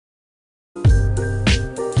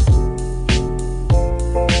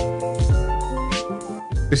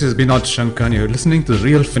This is Binod Shankar and you're listening to the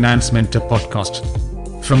Real Finance Mentor podcast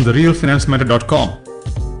from therealfinancementor.com.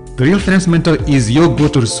 The Real Finance Mentor is your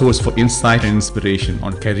go-to resource for insight and inspiration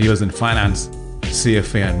on careers in finance,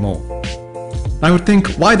 CFA and more. I would think,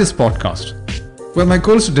 why this podcast? Well, my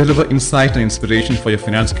goal is to deliver insight and inspiration for your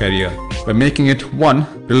finance career by making it, one,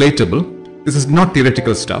 relatable. This is not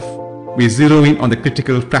theoretical stuff. We zero in on the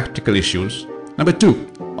critical, practical issues. Number two,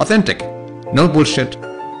 authentic. No bullshit,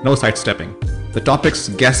 no sidestepping. The topics,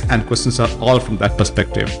 guests, and questions are all from that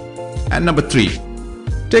perspective. And number three,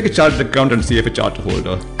 take a chartered accountant and CFA charter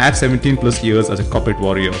holder, add 17 plus years as a corporate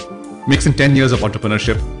warrior, mix in 10 years of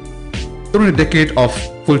entrepreneurship, throw in a decade of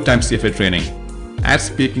full-time CFA training, add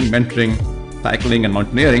speaking, mentoring, cycling, and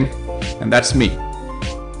mountaineering, and that's me.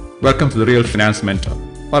 Welcome to the Real Finance Mentor,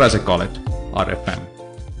 or as I call it, RFM.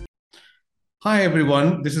 Hi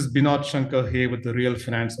everyone, this is Binod Shankar here with the Real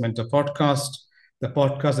Finance Mentor podcast, the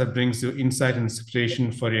podcast that brings you insight and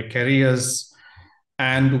inspiration for your careers,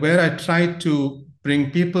 and where I try to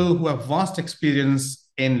bring people who have vast experience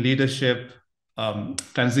in leadership,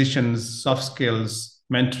 transitions, soft skills,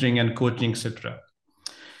 mentoring and coaching, etc.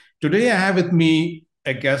 Today I have with me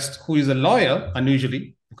a guest who is a lawyer,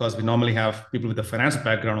 unusually, because we normally have people with a finance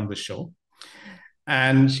background on the show.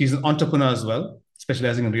 And she's an entrepreneur as well,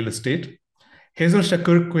 specializing in real estate. Hazel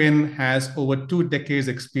Shakur-Quinn has over 2 decades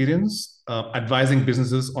experience advising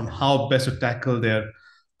businesses on how best to tackle their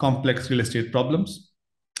complex real estate problems.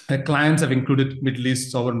 Her clients have included Middle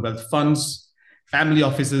East sovereign wealth funds, family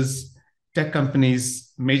offices, tech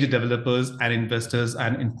companies, major developers and investors,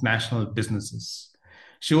 and international businesses.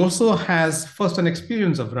 She also has first-hand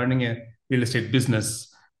experience of running a real estate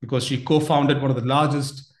business because she co-founded one of the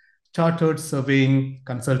largest chartered surveying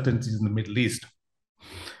consultancies in the Middle East.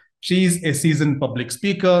 She's a seasoned public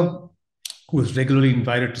speaker who is regularly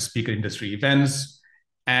invited to speak at industry events,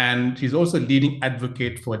 and she's also a leading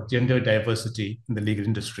advocate for gender diversity in the legal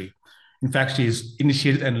industry. In fact, she's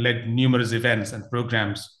initiated and led numerous events and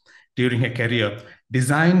programs during her career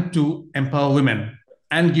designed to empower women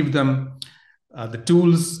and give them the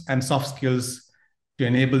tools and soft skills to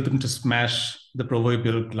enable them to smash the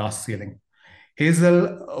proverbial glass ceiling.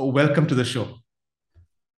 Hazel, welcome to the show.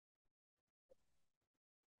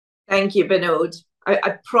 Thank you, Binod.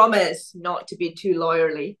 I promise not to be too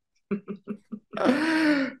lawyerly.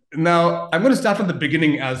 Now, I'm going to start from the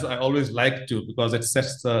beginning, as I always like to, because it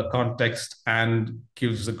sets the context and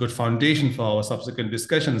gives a good foundation for our subsequent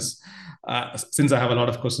discussions, since I have a lot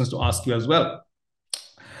of questions to ask you as well.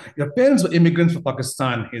 Your parents were immigrants from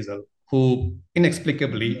Pakistan, Hazel, who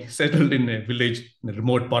inexplicably settled in a village in a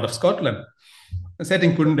remote part of Scotland. The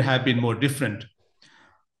setting couldn't have been more different.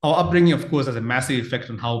 Our upbringing, of course, has a massive effect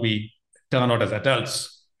on how we turn out as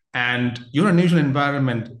adults. And your unusual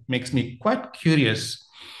environment makes me quite curious,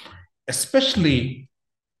 especially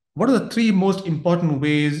what are the 3 most important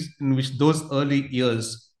ways in which those early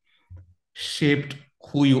years shaped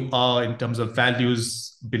who you are in terms of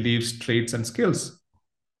values, beliefs, traits, and skills?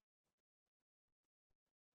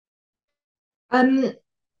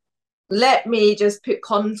 Let me just put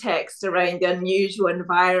context around the unusual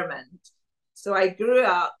environment. So I grew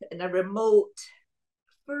up in a remote,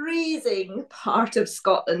 freezing part of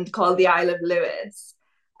Scotland called the Isle of Lewis.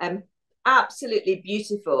 Absolutely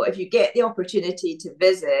beautiful. If you get the opportunity to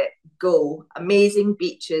visit, go. Amazing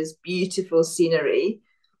beaches, beautiful scenery.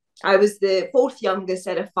 I was the 4th youngest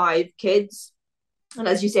out of 5 kids. And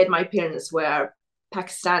as you said, my parents were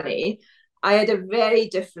Pakistani. I had a very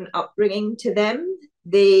different upbringing to them.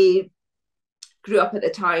 They grew up at the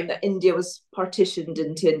time that India was partitioned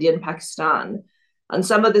into India and Pakistan. And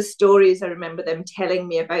some of the stories I remember them telling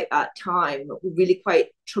me about that time were really quite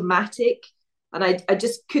traumatic. And I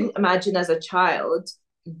just couldn't imagine as a child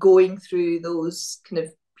going through those kind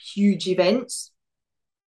of huge events.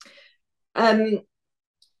 My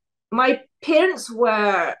parents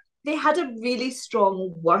they had a really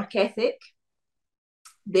strong work ethic.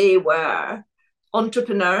 They were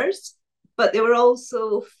entrepreneurs, but they were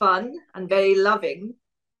also fun and very loving.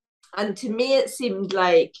 And to me, it seemed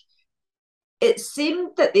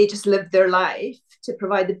that they just lived their life to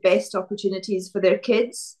provide the best opportunities for their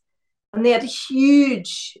kids. And they had a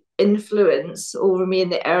huge influence over me in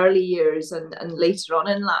the early years and later on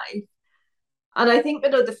in life. And I think,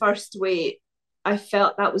 the first way I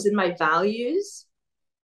felt that was in my values.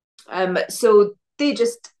 So they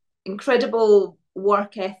just incredible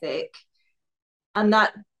work ethic, and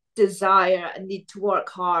that desire and need to work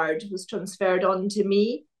hard was transferred on to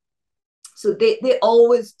me. So they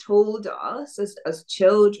always told us as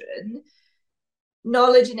children,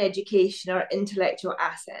 knowledge and education are intellectual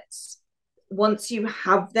assets. once you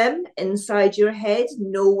have them inside your head,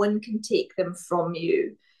 no one can take them from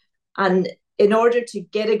you. And in order to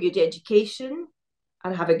get a good education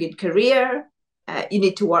and have a good career, you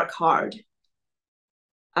need to work hard.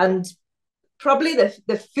 And probably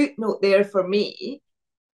the footnote there for me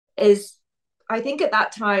is, I think at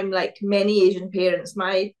that time, like many Asian parents,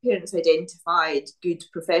 my parents identified good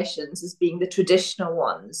professions as being the traditional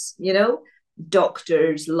ones, you know,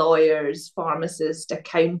 doctors, lawyers, pharmacists,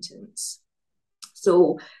 accountants.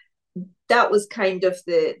 So that was kind of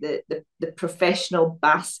the professional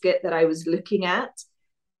basket that I was looking at.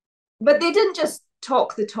 But they didn't just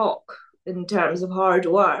talk the talk in terms of hard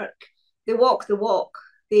work. They walked the walk.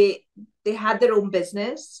 They had their own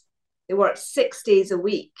business. They worked 6 days a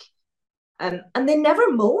week. And they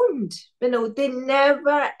never moaned. You know, they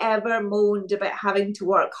never, ever moaned about having to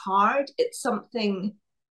work hard. It's something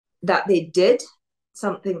that they did,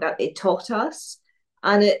 something that they taught us.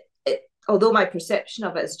 And it although my perception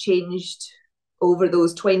of it has changed over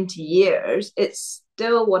those 20 years, it's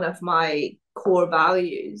still one of my core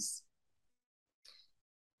values.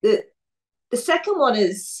 The second one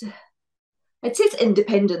is, I'd say it's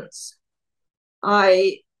independence.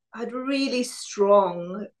 I had really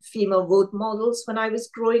strong female role models when I was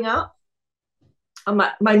growing up. And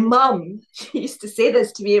my mum, she used to say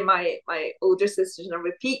this to me and my older sisters on a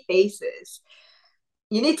repeat basis.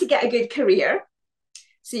 You need to get a good career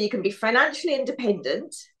so you can be financially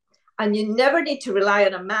independent, and you never need to rely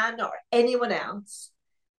on a man or anyone else.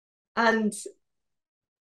 And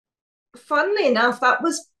funnily enough, that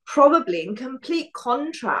was probably in complete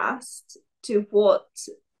contrast to what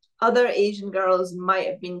other Asian girls might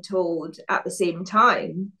have been told at the same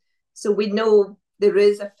time. So we know there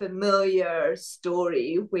is a familiar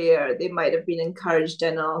story where they might have been encouraged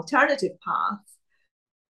in an alternative path,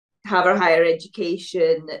 have a higher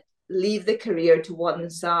education, leave the career to one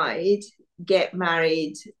side, get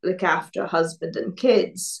married, look after a husband and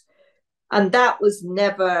kids. And that was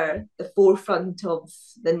never the forefront of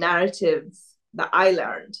the narrative that I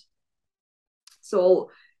learned.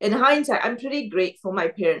 So in hindsight, I'm pretty grateful my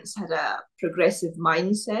parents had a progressive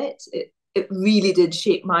mindset. It really did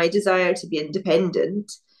shape my desire to be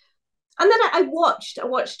independent. And then I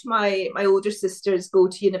watched my older sisters go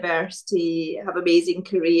to university, have amazing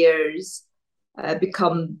careers,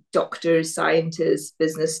 become doctors, scientists,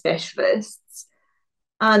 business specialists.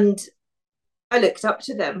 And I looked up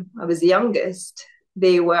to them. I was the youngest.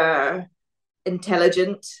 They were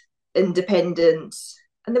intelligent, independent,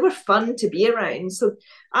 and they were fun to be around. So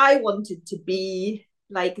I wanted to be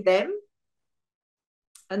like them.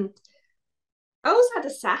 And I always had a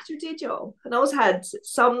Saturday job, and I always had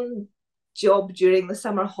some job during the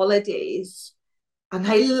summer holidays. And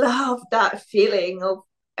I loved that feeling of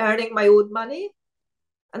earning my own money.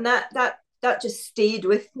 And that just stayed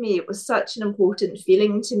with me. It was such an important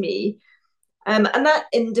feeling to me. And that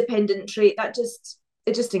independent trait,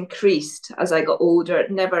 it just increased as I got older.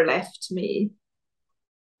 It never left me.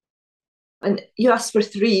 And you asked for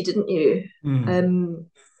 3, didn't you?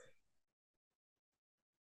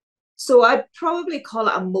 So I'd probably call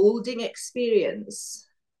it a molding experience.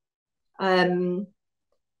 And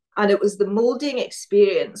it was the molding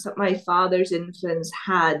experience that my father's influence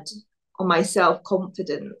had on my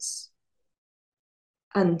self-confidence.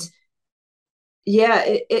 And yeah,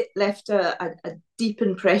 it left a deep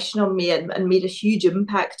impression on me and made a huge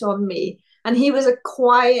impact on me. And he was a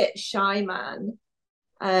quiet, shy man.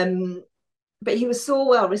 But he was so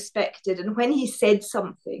well respected. And when he said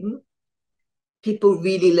something, people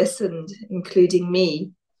really listened, including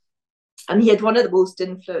me. And he had one of the most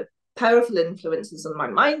powerful influences on my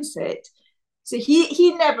mindset. So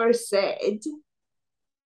he never said,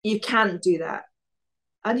 you can't do that.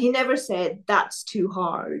 And he never said, that's too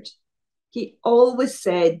hard. He always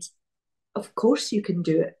said, of course you can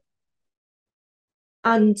do it.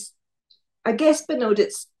 And I guess, Binod,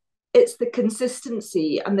 it's the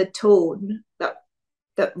consistency and the tone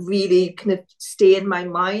that really kind of stay in my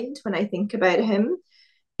mind when I think about him,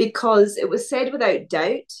 because it was said without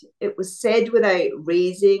doubt. It was said without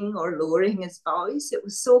raising or lowering his voice. It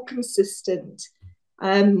was so consistent.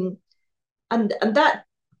 And that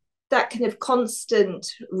kind of constant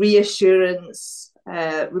reassurance,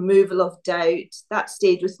 removal of doubt, that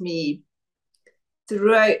stayed with me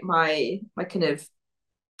throughout my kind of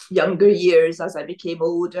younger years as I became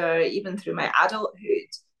older, even through my adulthood.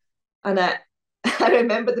 And I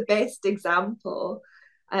remember the best example.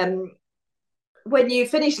 When you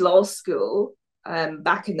finish law school,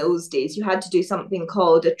 back in those days, you had to do something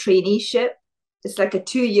called a traineeship. It's like a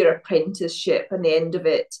 2-year apprenticeship, and the end of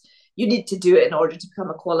it, you need to do it in order to become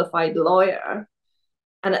a qualified lawyer.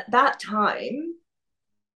 And at that time,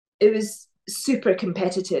 it was super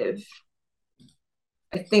competitive.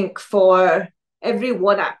 I think for every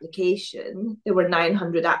one application, there were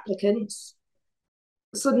 900 applicants.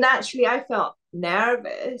 So naturally, I felt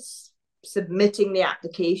nervous submitting the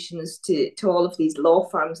applications to all of these law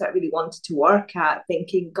firms that I really wanted to work at,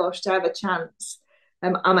 thinking, gosh, do I have a chance?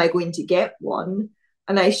 Am I going to get one?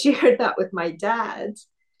 And I shared that with my dad.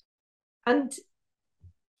 And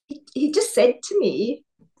he just said to me,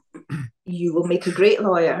 you will make a great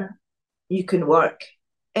lawyer. You can work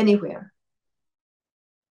anywhere.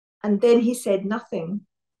 And then he said nothing.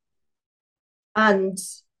 And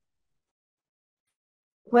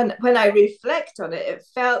when I reflect on it, it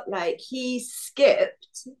felt like he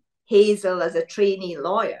skipped Hazel as a trainee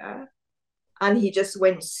lawyer and he just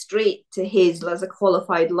went straight to Hazel as a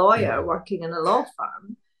qualified lawyer working in a law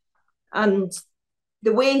firm. And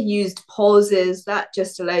the way he used pauses, that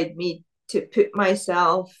just allowed me to put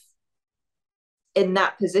myself in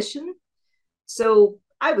that position. So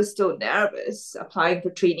I was still nervous applying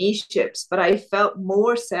for traineeships, but I felt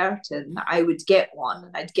more certain that I would get one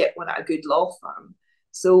and I'd get one at a good law firm.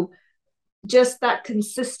 So just that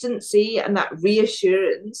consistency and that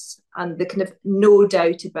reassurance and the kind of no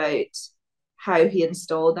doubt about how he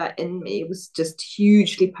installed that in me was just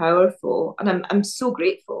hugely powerful. And I'm so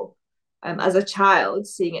grateful. As a child,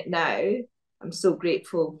 seeing it now, I'm so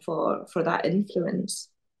grateful for that influence.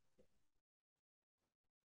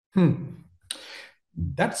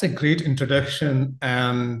 That's a great introduction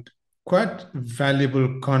and quite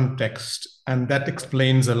valuable context. And that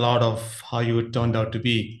explains a lot of how you turned out to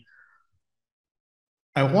be.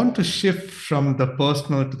 I want to shift from the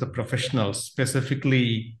personal to the professional,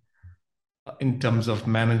 specifically in terms of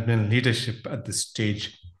management leadership at this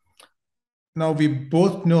stage. Now, we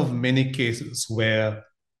both know of many cases where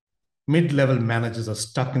mid-level managers are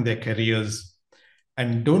stuck in their careers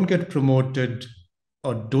and don't get promoted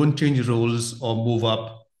or don't change roles or move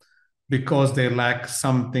up because they lack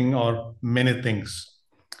something or many things.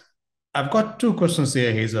 I've got two questions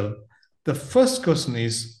here, Hazel. The first question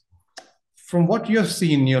is, from what you have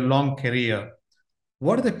seen in your long career,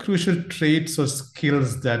 what are the crucial traits or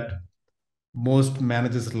skills that most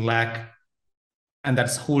managers lack and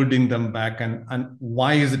that's holding them back, and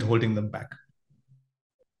why is it holding them back?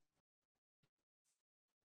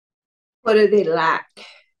 What do they lack?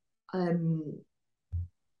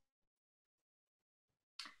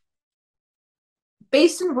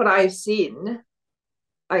 Based on what I've seen,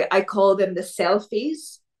 I call them the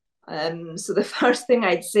selfies. So the first thing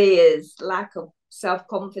I'd say is lack of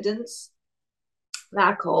self-confidence,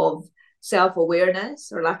 lack of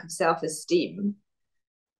self-awareness, or lack of self-esteem.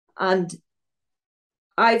 And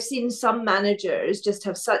I've seen some managers just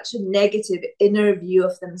have such a negative inner view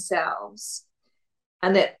of themselves,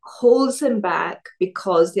 and it holds them back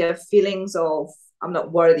because they have feelings of, I'm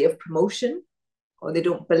not worthy of promotion, or they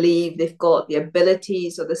don't believe they've got the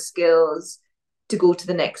abilities or the skills to go to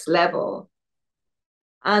the next level.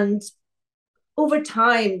 And over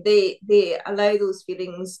time, they allow those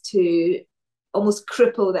feelings to almost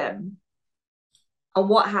cripple them. And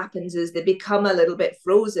what happens is they become a little bit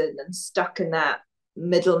frozen and stuck in that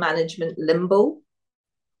middle management limbo.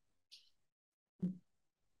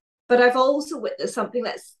 But I've also witnessed something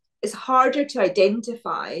it's harder to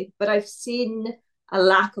identify, but I've seen a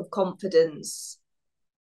lack of confidence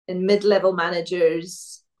in mid-level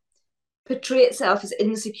managers portray itself as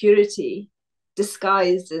insecurity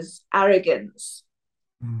disguised as arrogance.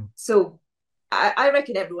 So I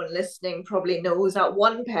reckon everyone listening probably knows that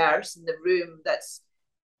one person in the room that's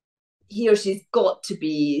he or she's got to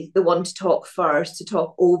be the one to talk first, to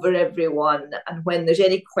talk over everyone. And when there's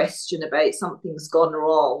any question about something's gone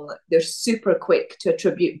wrong, they're super quick to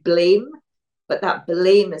attribute blame, but that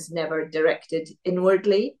blame is never directed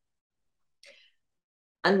inwardly.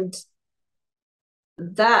 And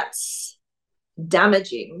that's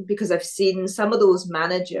damaging because I've seen some of those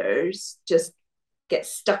managers just get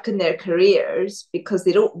stuck in their careers because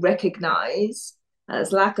they don't recognize, and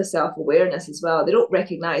it's lack of self-awareness as well, they don't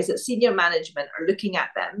recognize that senior management are looking at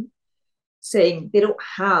them saying they don't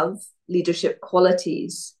have leadership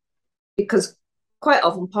qualities, because quite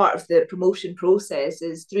often part of the promotion process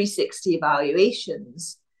is 360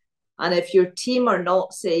 evaluations. And if your team are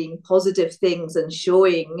not saying positive things and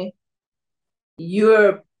showing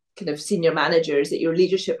your kind of senior managers that your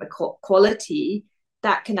leadership quality,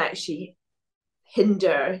 that can actually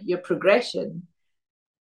hinder your progression.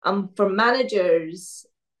 For managers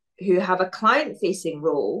who have a client-facing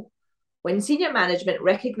role, when senior management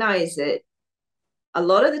recognize it, a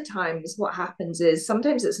lot of the times what happens is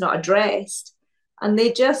sometimes it's not addressed and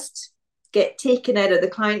they just get taken out of the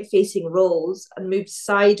client-facing roles and moved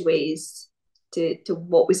sideways to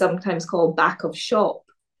what we sometimes call back of shop.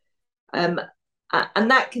 And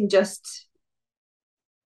that can just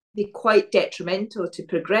be quite detrimental to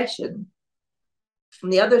progression.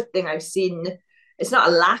 And the other thing I've seen, it's not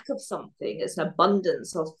a lack of something, it's an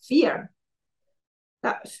abundance of fear.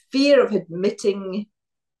 That fear of admitting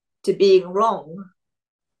to being wrong.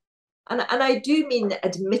 And I do mean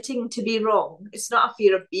admitting to be wrong. It's not a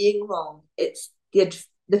fear of being wrong. It's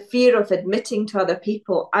the fear of admitting to other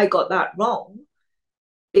people, I got that wrong,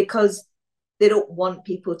 because they don't want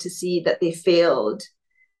people to see that they failed.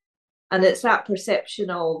 And it's that perception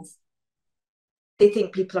of they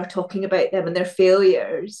think people are talking about them and their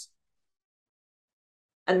failures.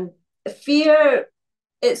 And fear,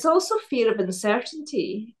 it's also fear of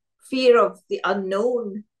uncertainty, fear of the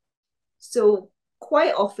unknown. So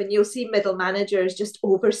quite often you'll see middle managers just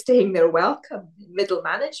overstaying their welcome in middle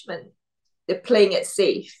management. They're playing it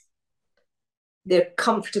safe. They're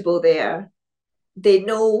comfortable there. They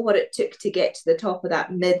know what it took to get to the top of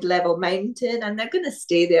that mid-level mountain, and they're going to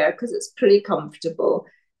stay there because it's pretty comfortable.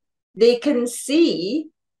 They can see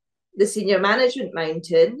the senior management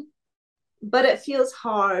mountain, but it feels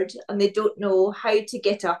hard and they don't know how to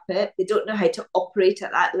get up it. They don't know how to operate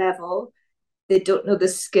at that level. They don't know the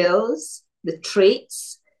skills, the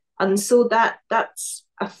traits. And so that's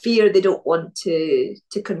a fear they don't want to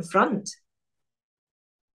confront.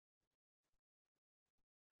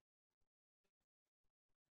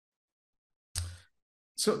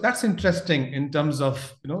 So that's interesting in terms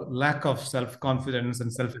of lack of self-confidence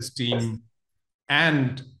and self-esteem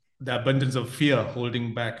and the abundance of fear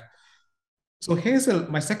holding back. So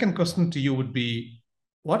Hazel, my second question to you would be,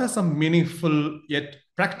 what are some meaningful yet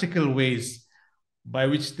practical ways by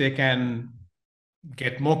which they can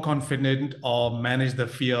get more confident or manage the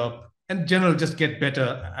fear and in general just get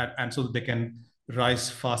better and so that they can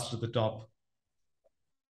rise fast to the top?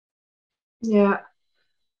 Yeah.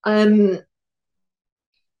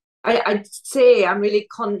 I'd say I'm really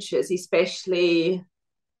conscious, especially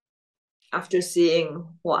after seeing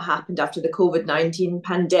what happened after the COVID-19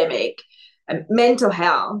 pandemic. Mental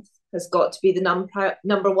health has got to be the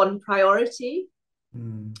number one priority.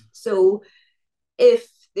 So if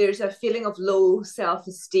there's a feeling of low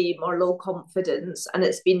self-esteem or low confidence and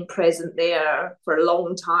it's been present there for a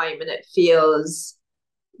long time and it feels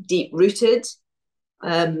deep-rooted,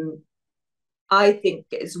 I think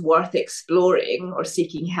it's worth exploring or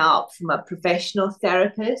seeking help from a professional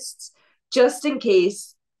therapist, just in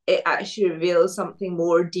case it actually reveals something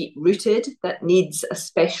more deep-rooted that needs a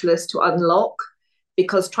specialist to unlock.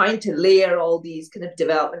 Because trying to layer all these kind of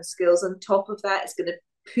development skills on top of that is going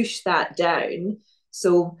to push that down.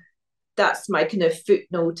 So that's my kind of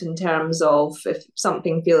footnote in terms of if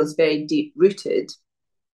something feels very deep-rooted.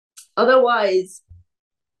 Otherwise,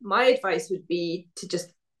 my advice would be to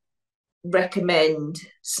just recommend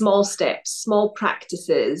small steps, small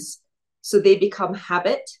practices, so they become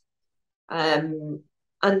habit,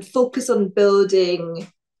 and focus on building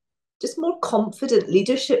just more confident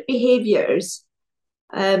leadership behaviors.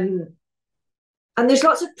 And there's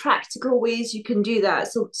lots of practical ways you can do that.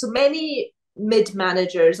 So many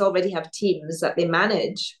mid-managers already have teams that they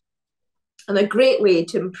manage. And a great way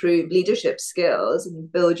to improve leadership skills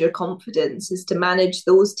and build your confidence is to manage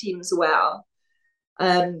those teams well.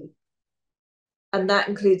 And that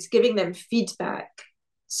includes giving them feedback.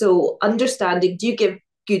 So understanding, do you give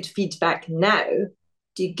good feedback now?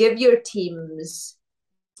 Do you give your teams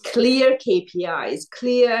clear KPIs,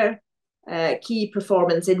 clear key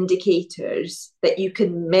performance indicators that you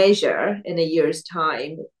can measure in a year's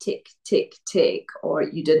time, tick, tick, tick, or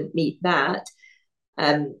you didn't meet that?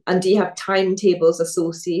 And do you have timetables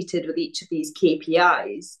associated with each of these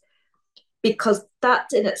KPIs? Because that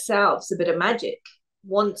in itself is a bit of magic.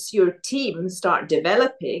 Once your team start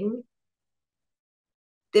developing,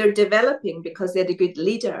 they're developing because they had a good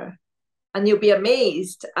leader. And you'll be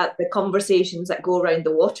amazed at the conversations that go around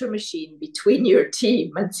the water machine between your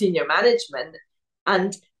team and senior management.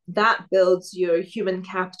 And that builds your human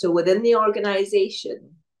capital within the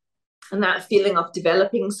organization. And that feeling of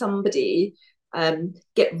developing somebody,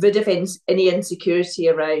 get rid of any insecurity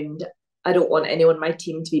around, I don't want anyone on my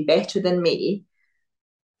team to be better than me.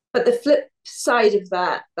 But the flip side of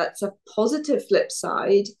that, that's a positive flip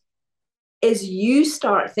side, is you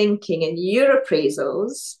start thinking in your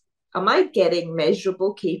appraisals, am I getting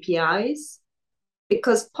measurable KPIs?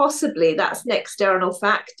 Because possibly that's an external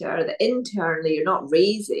factor that internally you're not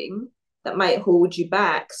raising that might hold you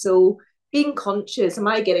back. So being conscious, am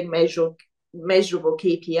I getting measurable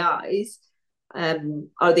KPIs?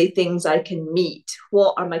 Are they things I can meet?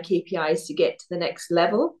 What are my KPIs to get to the next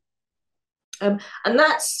level? And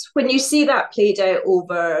that's when you see that played out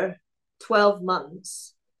over 12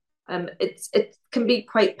 months, it can be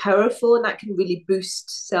quite powerful, and that can really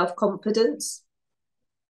boost self-confidence.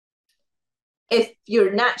 If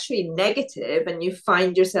you're naturally negative and you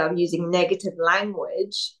find yourself using negative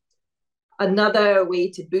language, another way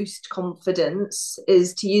to boost confidence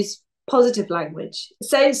is to use positive language. It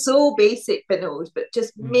sounds so basic, Vinod, but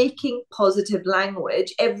just making positive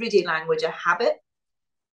language, everyday language, a habit.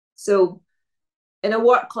 So in a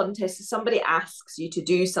work context, if somebody asks you to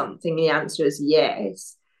do something, the answer is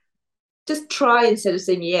yes. Just try, instead of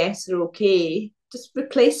saying yes or okay, just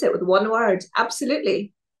replace it with one word.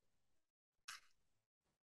 Absolutely.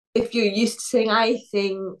 If you're used to saying I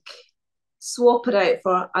think, swap it out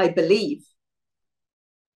for I believe.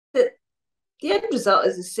 That the end result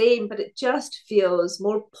is the same, but it just feels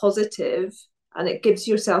more positive, and it gives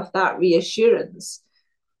yourself that reassurance.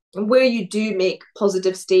 And where you do make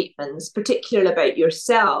positive statements, particularly about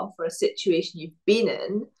yourself or a situation you've been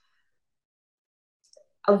in,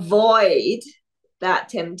 avoid that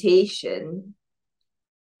temptation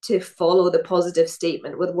to follow the positive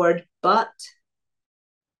statement with the word but,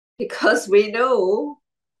 because we know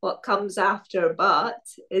what comes after but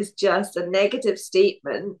is just a negative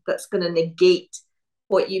statement that's going to negate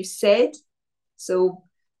what you've said. So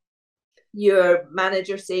your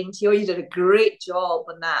manager saying to you, oh, you did a great job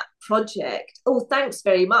on that project. Oh, thanks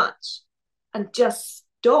very much. And just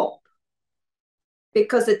stop.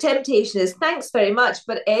 Because the temptation is, thanks very much,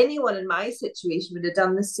 but anyone in my situation would have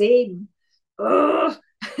done the same.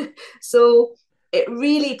 So it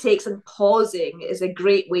really takes, and pausing is a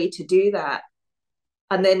great way to do that.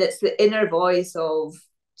 And then it's the inner voice of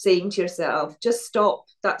saying to yourself, just stop,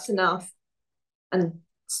 that's enough, and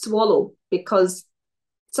swallow, because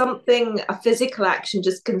a physical action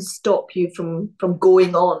just can stop you from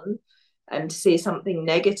going on and to say something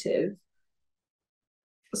negative.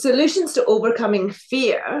 Solutions to overcoming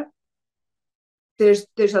fear, there's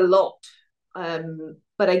a lot.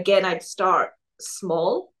 But again, I'd start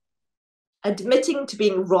small, admitting to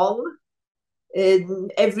being wrong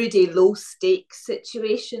in everyday low stakes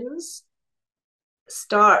situations.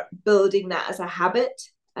 Start building that as a habit,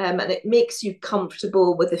 and it makes you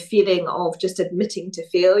comfortable with the feeling of just admitting to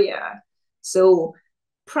failure. So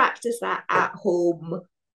practice that at home,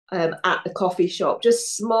 at the coffee shop,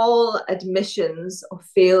 just small admissions of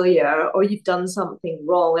failure, or you've done something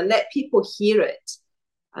wrong, and let people hear it.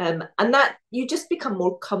 And that you just become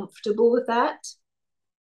more comfortable with that.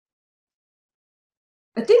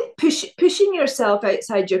 I think pushing yourself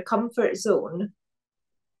outside your comfort zone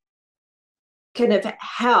kind of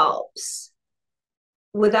helps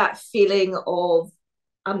with that feeling of,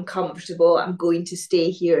 I'm comfortable, I'm going to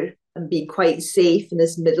stay here and be quite safe in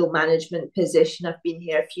this middle management position. I've been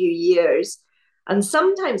here a few years. And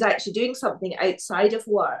sometimes actually doing something outside of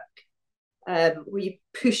work, where you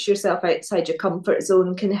push yourself outside your comfort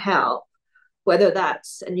zone, can help, whether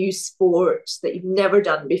that's a new sport that you've never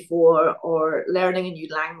done before or learning a new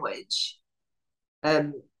language.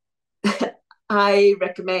 I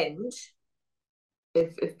recommend,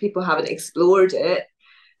 if people haven't explored it,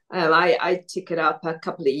 I took it up a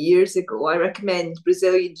couple of years ago. I recommend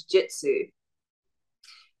Brazilian Jiu-Jitsu.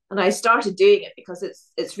 And I started doing it because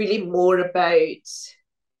it's really more about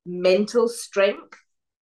mental strength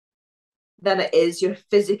than it is your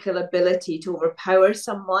physical ability to overpower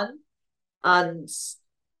someone. And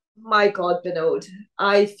my God, Vinod,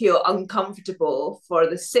 I feel uncomfortable for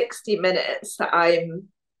the 60 minutes that I'm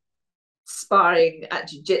sparring at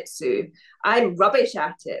jiu-jitsu. I'm rubbish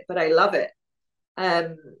at it, but I love it.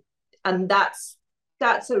 And that's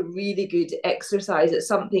a really good exercise. It's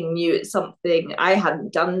something new. It's something I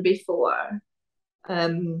hadn't done before.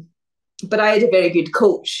 But I had a very good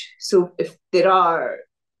coach. So if there are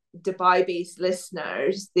Dubai-based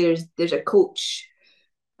listeners, there's a coach.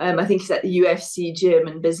 I think he's at the UFC gym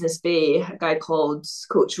in Business Bay, a guy called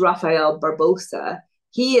Coach Rafael Barbosa.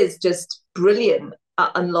 He is just brilliant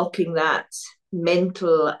at unlocking that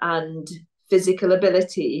mental and physical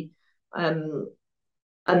ability. And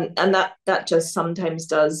that just sometimes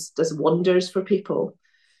does wonders for people.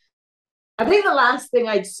 I think the last thing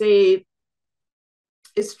I'd say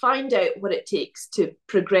is find out what it takes to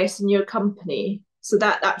progress in your company. So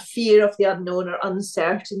that fear of the unknown or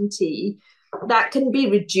uncertainty, that can be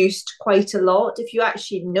reduced quite a lot if you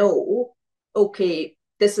actually know, okay,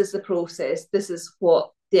 this is the process, this is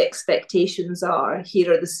what the expectations are,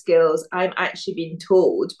 here are the skills I'm actually being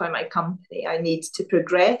told by my company I need to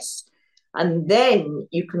progress. And then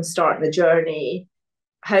you can start the journey.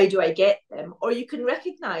 How do I get them? Or you can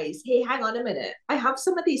recognize, hey, hang on a minute, I have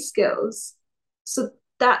some of these skills. So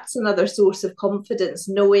that's another source of confidence,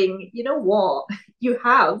 knowing, you know what, you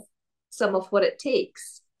have some of what it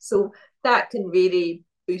takes. So that can really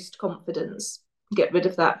boost confidence, get rid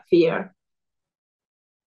of that fear.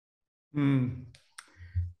 I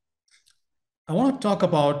want to talk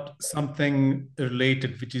about something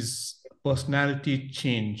related, which is personality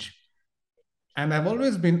change. And I've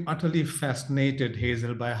always been utterly fascinated,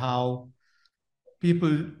 Hazel, by how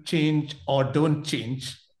people change or don't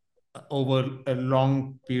change over a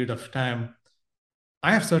long period of time.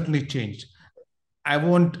 I have certainly changed. I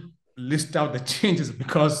won't list out the changes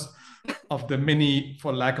because of the many,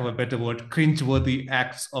 for lack of a better word, cringeworthy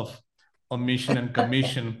acts of omission and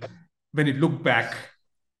commission. When you look back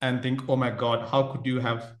and think, oh my God, how could you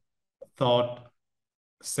have thought,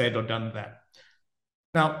 said, or done that?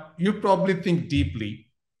 Now, you probably think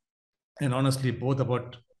deeply and honestly both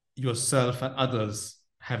about yourself and others,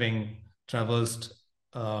 having traversed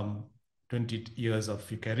 20 years of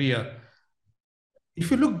your career.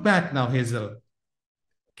 If you look back now, Hazel,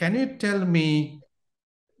 can you tell me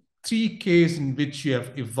 3 cases in which you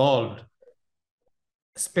have evolved?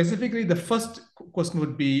 Specifically, the first question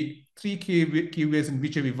would be three key ways in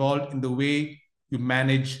which you have evolved in the way you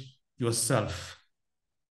manage yourself.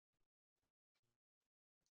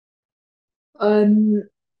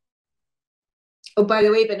 Oh, by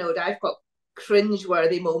the way, Binod, I've got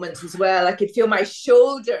cringeworthy moments as well. I could feel my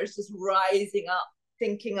shoulders just rising up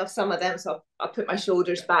thinking of some of them, so I'll put my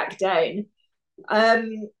shoulders back down.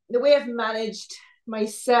 The way I've managed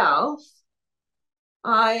myself,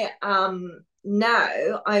 I'm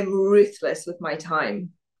ruthless with my time.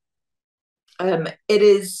 It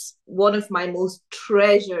is one of my most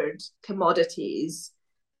treasured commodities.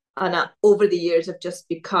 And over the years, I've just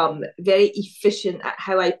become very efficient at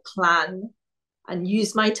how I plan and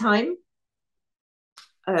use my time.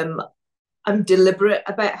 I'm deliberate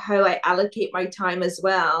about how I allocate my time as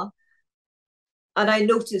well. And I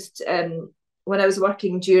noticed when I was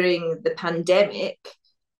working during the pandemic,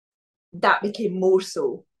 that became more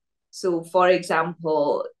so. So, for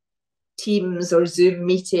example, Teams or Zoom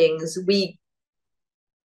meetings, we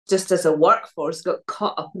just as a workforce got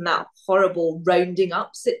caught up in that horrible rounding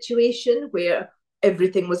up situation where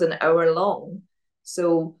everything was an hour long.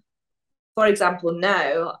 So, for example,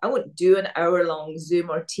 now I won't do an hour long Zoom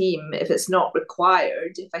or Team if it's not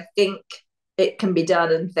required, if I think it can be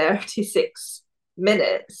done in 36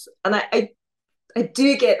 minutes. And I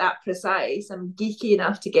do get that precise. I'm geeky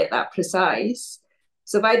enough to get that precise.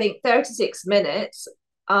 So if I think 36 minutes,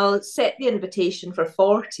 I'll set the invitation for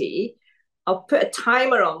 40. I'll put a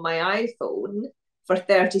timer on my iPhone for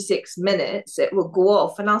 36 minutes. It will go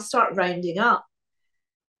off and I'll start rounding up.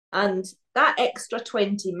 And that extra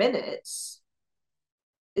 20 minutes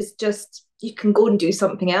is just, you can go and do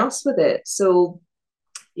something else with it. So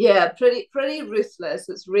yeah, pretty ruthless.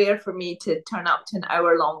 It's rare for me to turn up to an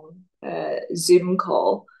hour-long Zoom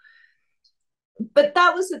call. But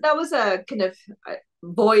that was a kind of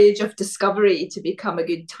voyage of discovery to become a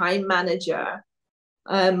good time manager.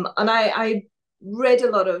 And I read a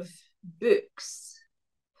lot of books.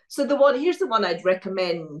 So here's the one I'd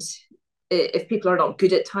recommend if people are not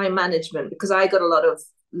good at time management, because I got a lot of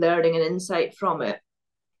learning and insight from it.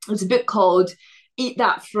 It's a book called Eat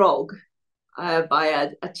That Frog by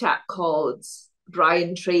a chap called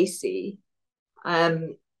Brian Tracy.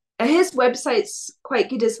 His website's quite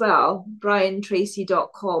good as well,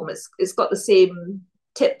 briantracy.com. It's got the same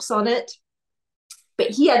tips on it.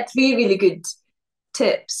 But he had 3 really good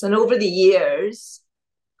tips. And over the years,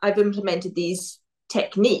 I've implemented these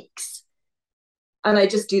techniques and I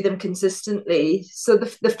just do them consistently. So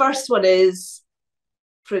the first one is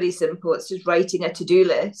pretty simple. It's just writing a to-do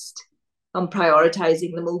list and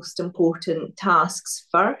prioritizing the most important tasks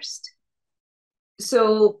first.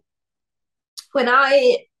 So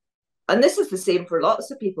and this is the same for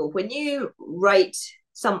lots of people, when you write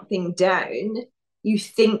something down, you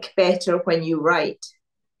think better when you write.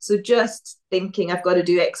 So just thinking I've got to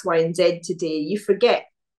do X, Y, and Z today, you forget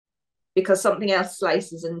because something else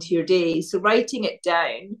slices into your day. So writing it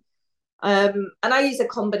down, and I use a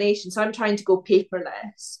combination. So I'm trying to go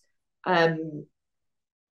paperless.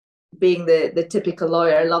 Being the typical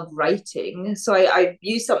lawyer, I love writing. So I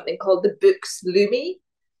use something called the Books Lumi,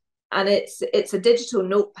 and it's a digital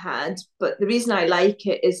notepad. But the reason I like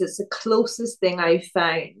it is it's the closest thing I've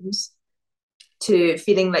found to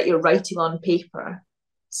feeling like you're writing on paper.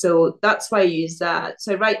 So that's why I use that.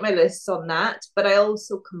 So I write my lists on that, but I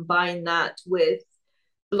also combine that with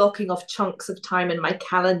blocking off chunks of time in my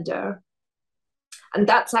calendar. And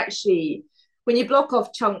that's actually, when you block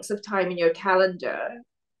off chunks of time in your calendar,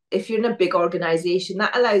 if you're in a big organization,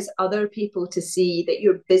 that allows other people to see that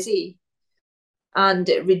you're busy, and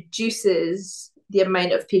it reduces the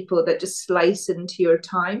amount of people that just slice into your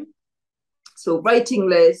time. So writing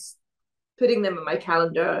lists, putting them in my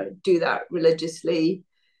calendar, do that religiously.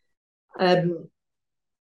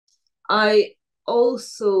 I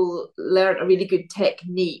also learned a really good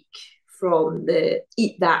technique from the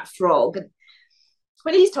Eat That Frog. And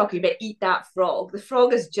when he's talking about eat that frog, the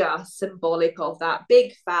frog is just symbolic of that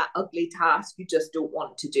big, fat, ugly task you just don't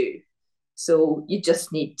want to do. So you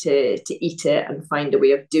just need to eat it and find a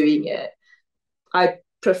way of doing it. I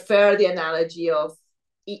prefer the analogy of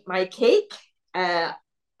eat my cake.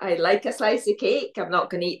 I like a slice of cake. I'm not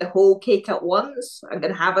going to eat the whole cake at once. I'm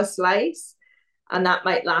going to have a slice, and that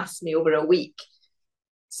might last me over a week.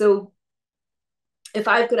 So if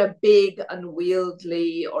I've got a big,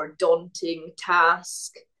 unwieldy or daunting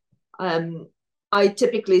task, I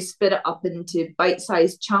typically split it up into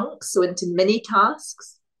bite-sized chunks, so into mini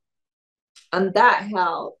tasks. And that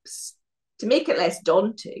helps to make it less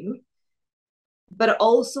daunting. But it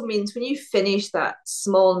also means when you finish that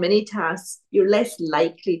small mini task, you're less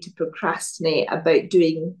likely to procrastinate about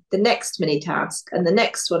doing the next mini task and the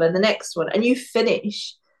next one and the next one. And you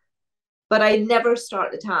finish. But I never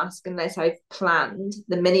start the task unless I've planned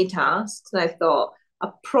the mini tasks and I've thought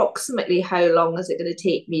approximately how long is it going to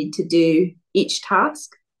take me to do each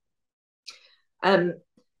task. And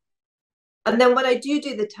then when I do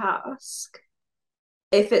the task,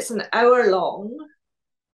 if it's an hour long,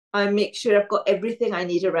 I make sure I've got everything I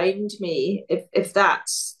need around me. If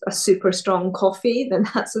that's a super strong coffee, then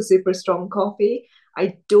that's a super strong coffee.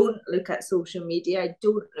 I don't look at social media. I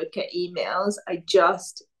don't look at emails. I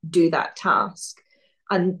just do that task.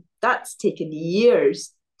 And that's taken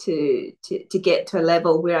years to get to a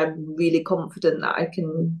level where I'm really confident that I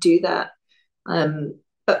can do that.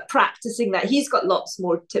 But practicing that, he's got lots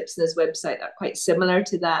more tips on his website that are quite similar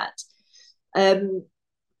to that.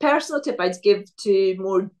 Personal tip I'd give to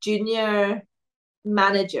more junior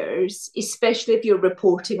managers, especially if you're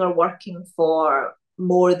reporting or working for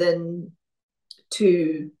more than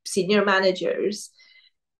two senior managers,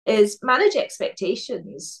 is manage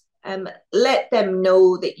expectations. Let them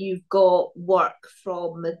know that you've got work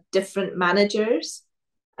from different managers,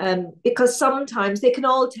 because sometimes they can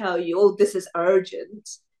all tell you, oh, this is urgent,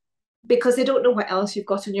 because they don't know what else you've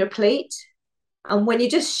got on your plate. And when you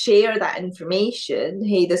just share that information,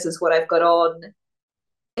 hey, this is what I've got on,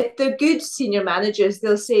 if they're good senior managers,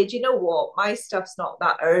 they'll say, do you know what, my stuff's not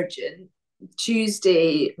that urgent.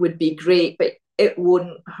 Tuesday would be great, but it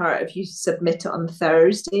wouldn't hurt if you submit it on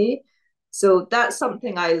Thursday. So that's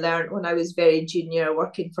something I learned when I was very junior,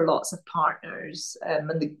 working for lots of partners. And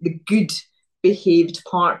the good behaved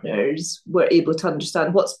partners were able to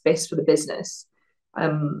understand what's best for the business.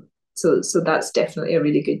 So that's definitely a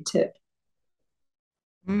really good tip.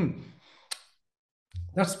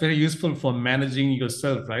 That's very useful for managing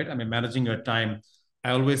yourself, right? I mean, managing your time.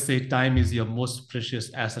 I always say time is your most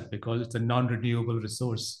precious asset because it's a non-renewable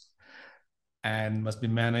resource and must be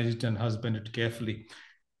managed and husbanded carefully.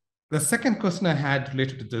 The second question I had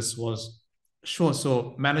related to this was, sure,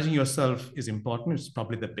 so managing yourself is important. It's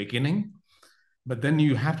probably the beginning, but then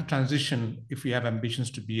you have to transition if you have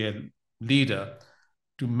ambitions to be a leader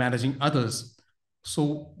to managing others.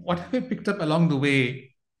 So what have you picked up along the way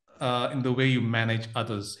in the way you manage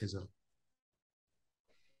others, Hazel?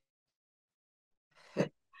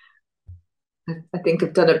 I think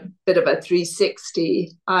I've done a bit of a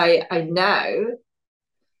 360. I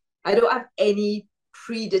don't have any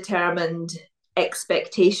predetermined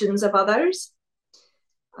expectations of others.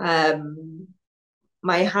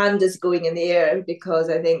 My hand is going in the air because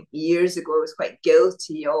I think years ago I was quite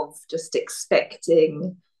guilty of just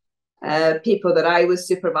expecting people that I was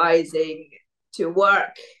supervising to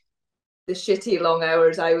work the shitty long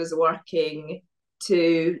hours I was working,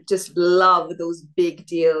 to just love those big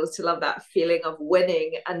deals, to love that feeling of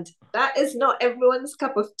winning. And that is not everyone's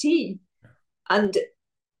cup of tea. And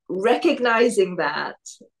recognizing that,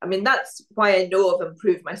 I mean, that's why I know I've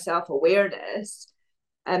improved my self-awareness.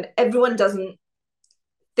 Everyone doesn't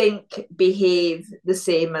think, behave the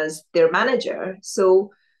same as their manager.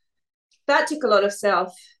 So that took a lot of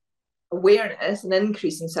self-awareness, an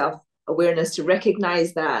increase in self-awareness, to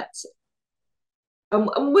recognize that. And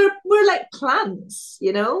we're like plants,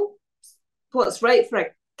 you know? What's right for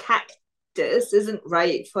a cactus isn't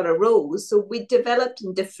right for a rose. So we developed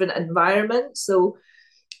in different environments. So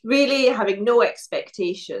really having no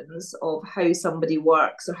expectations of how somebody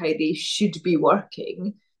works or how they should be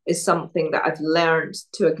working is something that I've learned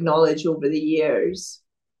to acknowledge over the years.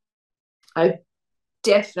 I've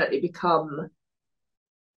definitely become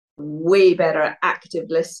way better at active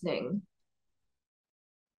listening.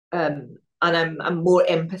 And I'm more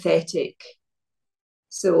empathetic.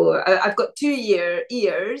 So I've got 2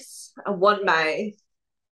 ears and one mouth,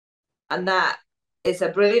 and that it's a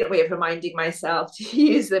brilliant way of reminding myself to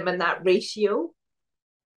use them in that ratio.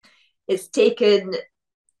 It's taken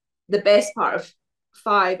the best part of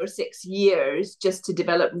 5 or 6 years just to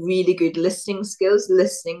develop really good listening skills,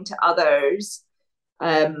 listening to others.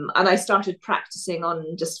 And I started practicing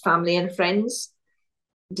on just family and friends,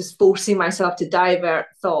 just forcing myself to divert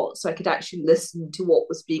thought so I could actually listen to what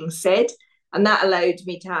was being said. And that allowed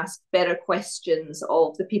me to ask better questions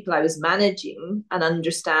of the people I was managing and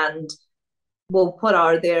understand, well, what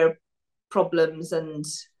are their problems and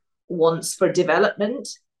wants for development?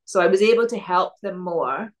 So I was able to help them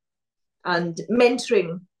more, and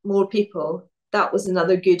mentoring more people. That was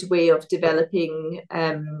another good way of developing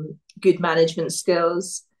good management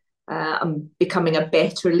skills and becoming a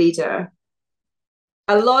better leader.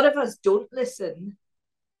 A lot of us don't listen.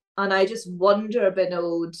 And I just wonder,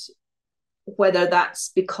 Binod, whether that's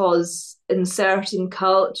because in certain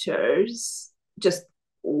cultures, just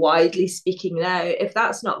widely speaking now, if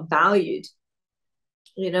that's not valued,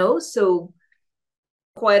 so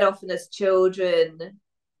quite often as children,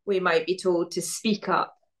 we might be told to speak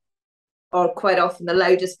up, or quite often the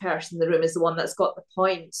loudest person in the room is the one that's got the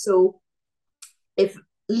point. So if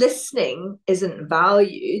listening isn't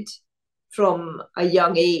valued from a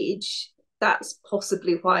young age, that's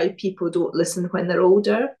possibly why people don't listen when they're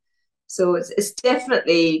older. So it's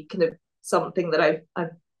definitely kind of something that I've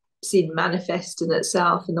seen manifest in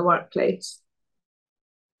itself in the workplace.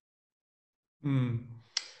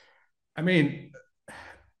 I mean,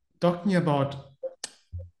 talking about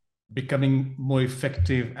becoming more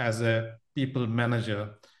effective as a people manager,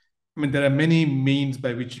 I mean, there are many means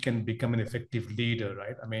by which you can become an effective leader,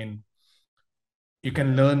 right? I mean, you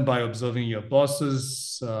can learn by observing your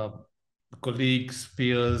bosses, colleagues,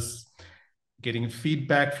 peers, getting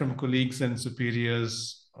feedback from colleagues and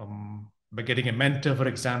superiors, by getting a mentor, for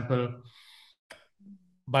example,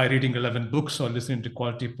 by reading relevant books or listening to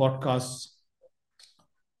quality podcasts.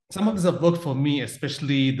 Some of these have worked for me,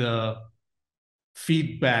 especially the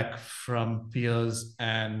feedback from peers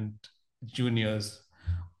and juniors,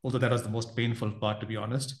 although that was the most painful part, to be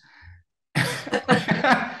honest.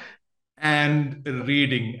 And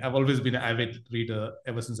reading. I've always been an avid reader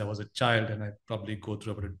ever since I was a child, and I probably go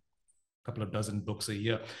through about a couple of dozen books a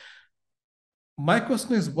year. My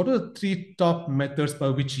question is, what are the 3 top methods by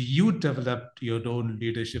which you developed your own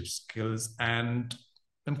leadership skills? And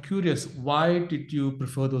I'm curious, why did you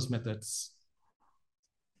prefer those methods?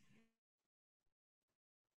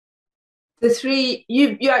 The 3,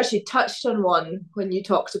 you actually touched on one when you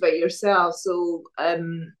talked about yourself. So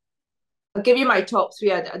I'll give you my top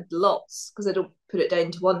 3. I had lots because I don't put it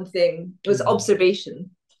down to one thing. It was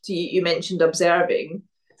observation. So you mentioned observing.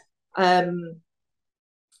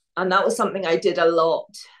 And that was something I did a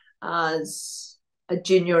lot as a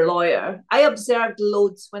junior lawyer. I observed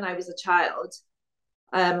loads when I was a child.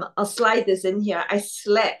 I'll slide this in here. I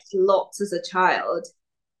slept lots as a child.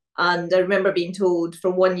 And I remember being told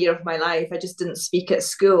for 1 year of my life, I just didn't speak at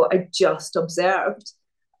school. I just observed.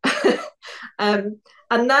 And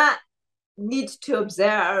that need to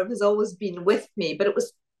observe has always been with me, but it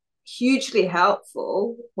was hugely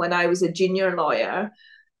helpful when I was a junior lawyer,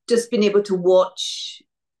 just being able to watch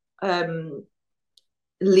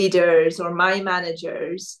leaders or my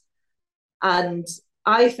managers. And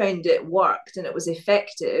I found it worked and it was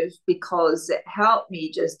effective because it helped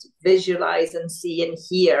me just visualize and see and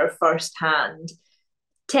hear firsthand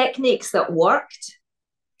techniques that worked,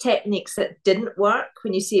 techniques that didn't work.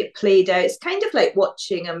 When you see it played out, it's kind of like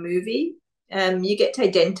watching a movie. You get to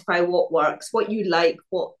identify what works, what you like,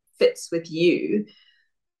 what fits with you.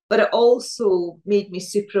 But it also made me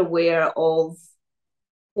super aware of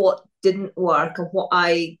what didn't work and what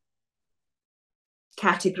I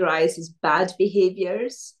categorized as bad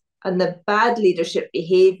behaviors. And the bad leadership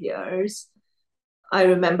behaviors, I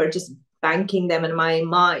remember just banking them in my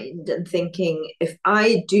mind and thinking, if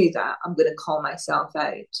I do that, I'm going to call myself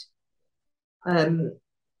out. And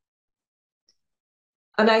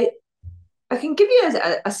I can give you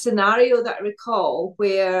a scenario that I recall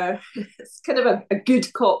where it's kind of a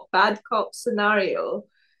good cop, bad cop scenario.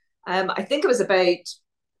 I think it was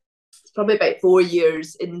probably about 4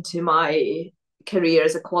 years into my career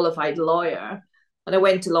as a qualified lawyer. And I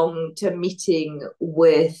went along to a meeting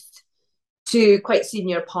with 2 quite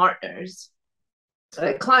senior partners,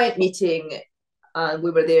 a client meeting, and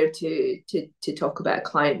we were there to talk about a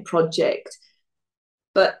client project.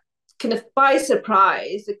 But kind of by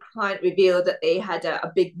surprise, the client revealed that they had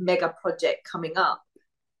a big mega project coming up.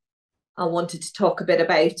 I wanted to talk a bit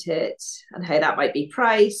about it and how that might be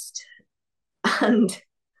priced. And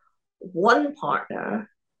one partner,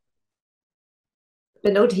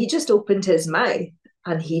 but no, he just opened his mouth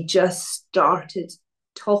and he just started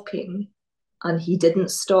talking and he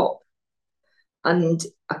didn't stop. And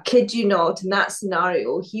I kid you not, in that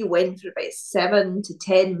scenario, he went for about 7 to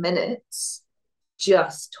 10 minutes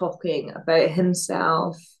just talking about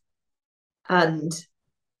himself. And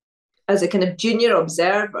as a kind of junior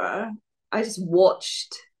observer, I just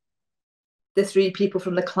watched the three people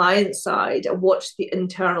from the client side. I watched the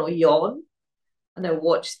internal yawn and I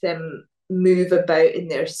watched them move about in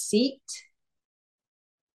their seat.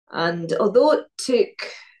 And although it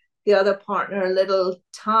took the other partner a little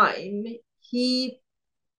time, he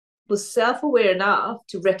was self-aware enough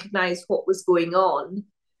to recognize what was going on.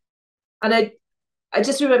 And I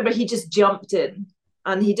just remember he just jumped in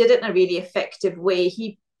and he did it in a really effective way.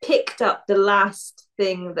 He picked up the last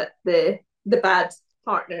thing that the bad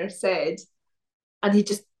partner said, and he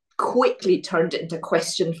just quickly turned it into a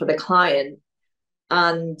question for the client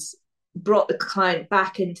and brought the client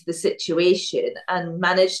back into the situation and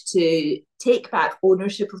managed to take back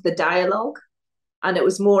ownership of the dialogue. And it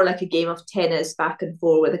was more like a game of tennis back and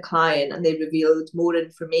forth with a client, and they revealed more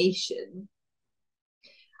information.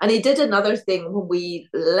 And he did another thing when we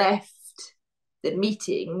left the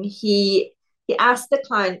meeting. He asked the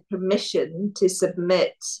client permission to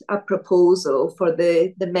submit a proposal for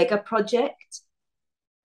the mega project.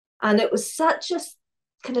 And it was such a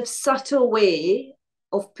kind of subtle way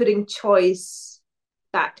of putting choice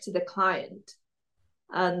back to the client.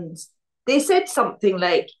 And they said something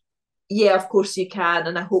like, yeah, of course you can,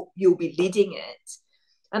 and I hope you'll be leading it.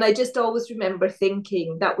 And I just always remember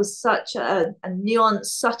thinking that was such a nuanced,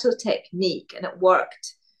 subtle technique, and it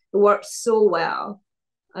worked. It worked so well.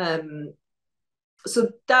 So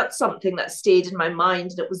that's something that stayed in my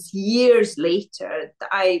mind. And it was years later that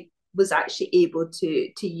I was actually able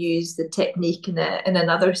to use the technique in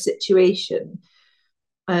another situation.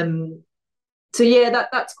 So yeah,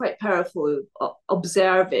 that's quite powerful,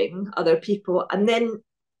 observing other people. And then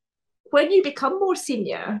when you become more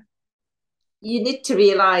senior, you need to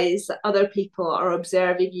realize that other people are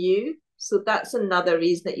observing you. So that's another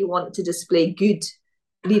reason that you want to display good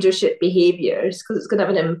leadership behaviors, because it's going to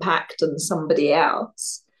have an impact on somebody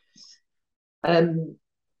else. I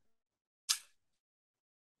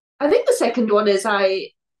think the second one is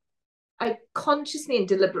I consciously and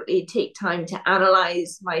deliberately take time to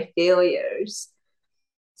analyze my failures.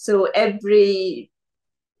 So every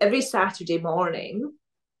Saturday morning,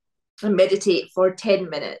 I meditate for 10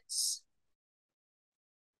 minutes.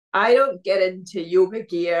 I don't get into yoga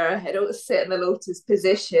gear. I don't sit in the lotus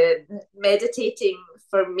position. Meditating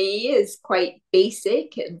for me is quite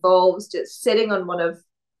basic. It involves just sitting on one of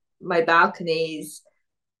my balconies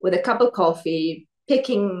with a cup of coffee,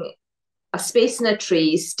 picking a space in a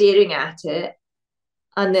tree, staring at it.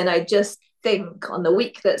 And then I just think on the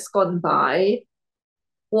week that's gone by,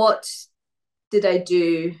 what did I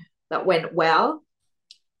do that went well?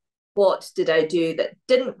 What did I do that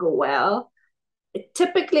didn't go well?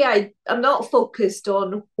 Typically, I'm not focused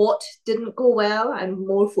on what didn't go well. I'm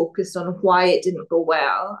more focused on why it didn't go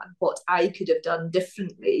well and what I could have done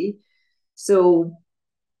differently. So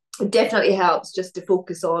it definitely helps just to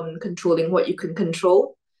focus on controlling what you can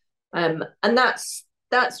control. And that's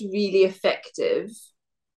really effective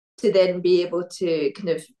to then be able to kind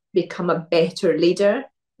of become a better leader.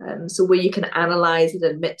 So where you can analyze and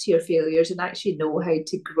admit to your failures and actually know how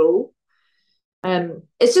to grow.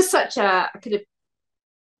 It's just such a kind of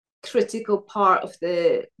critical part of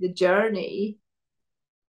the journey.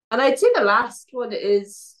 And I'd say the last one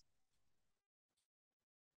is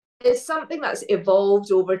something that's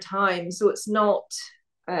evolved over time. So it's not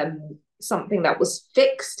something that was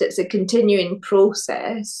fixed. It's a continuing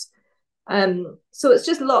process. So it's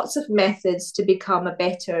just lots of methods to become a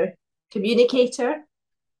better communicator.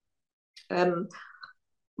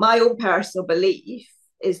 My own personal belief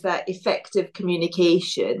is that effective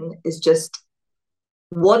communication is just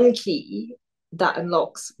one key that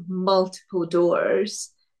unlocks multiple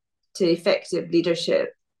doors to effective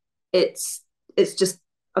leadership. It's just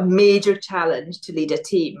a major challenge to lead a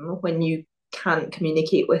team when you can't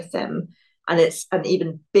communicate with them. And it's an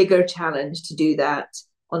even bigger challenge to do that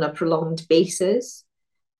on a prolonged basis.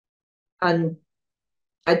 And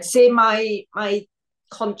I'd say my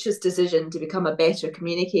conscious decision to become a better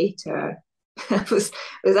communicator was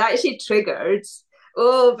actually triggered.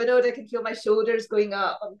 Oh, Vinod, I can feel my shoulders going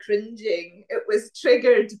up. I'm cringing. It was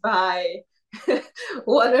triggered by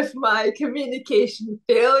one of my communication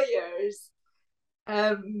failures.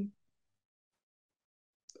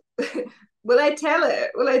 Will I tell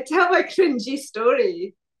it? Will I tell my cringy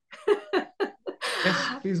story?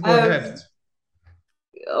 Yes, please go ahead.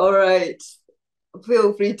 All right.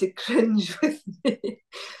 Feel free to cringe with me.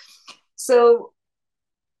 So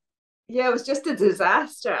Yeah, it was just a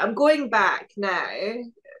disaster. I'm going back now,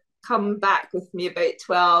 come back with me about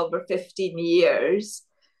 12 or 15 years,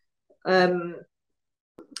 um,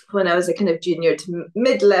 when I was a kind of junior to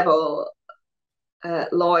mid-level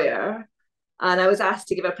lawyer, and I was asked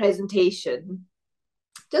to give a presentation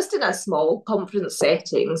just in a small conference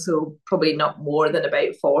setting, so probably not more than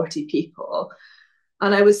about 40 people.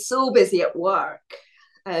 And I was so busy at work.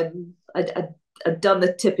 I'd done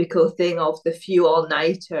the typical thing of the few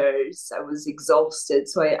all-nighters. I was exhausted,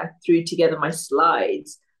 so I threw together my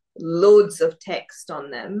slides, loads of text on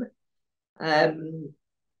them. And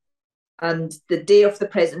the day of the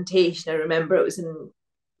presentation, I remember it was in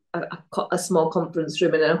a small conference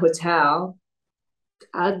room in a hotel.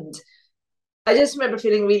 And I just remember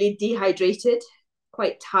feeling really dehydrated,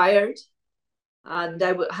 quite tired. And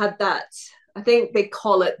I had that, I think they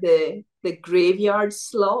call it the graveyard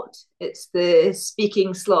slot. It's the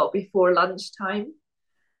speaking slot before lunchtime.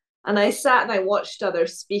 And I sat and I watched other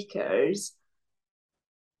speakers,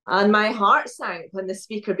 and my heart sank when the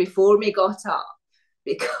speaker before me got up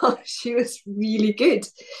because she was really good,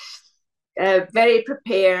 very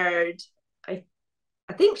prepared. I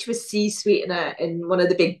think she was C-suite in one of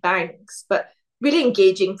the big banks, but really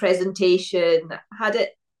engaging presentation, had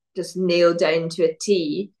it just nailed down to a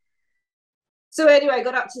T. So anyway, I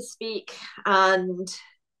got up to speak and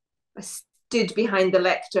I stood behind the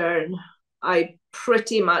lectern. I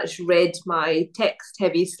pretty much read my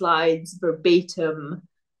text-heavy slides verbatim,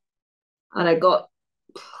 and I got,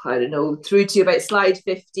 I don't know, through to about slide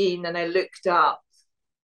 15, and I looked up.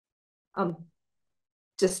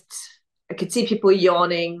 Just, I could see people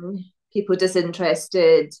yawning, people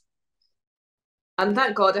disinterested, and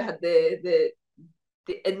thank God I had the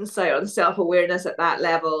insight on self-awareness at that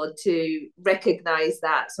level to recognize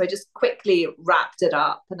that. So I just quickly wrapped it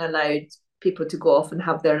up and allowed people to go off and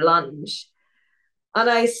have their lunch. And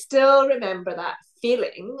I still remember that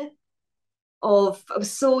feeling of, I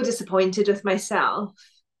was so disappointed with myself.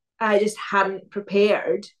 I just hadn't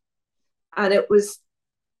prepared. And it was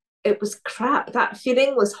crap. That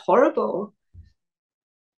feeling was horrible.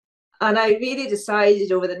 And I really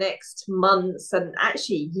decided over the next months and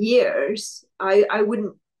actually years, I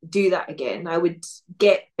wouldn't do that again. I would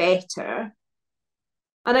get better.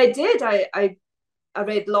 And I did. I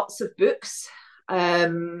read lots of books. I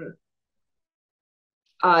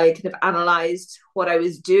kind of analysed what I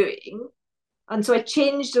was doing. And so I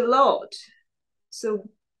changed a lot. So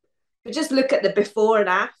just look at the before and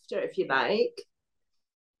after, if you like.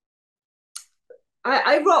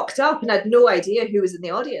 I rocked up and had no idea who was in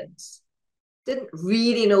the audience. Didn't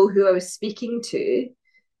really know who I was speaking to.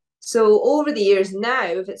 So over the years now,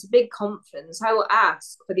 if it's a big conference, I will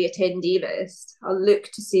ask for the attendee list. I'll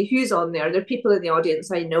look to see who's on there. Are there people in the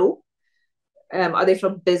audience I know? Are they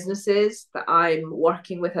from businesses that I'm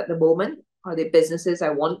working with at the moment? Are they businesses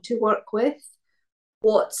I want to work with?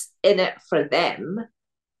 What's in it for them?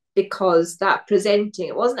 Because that presenting,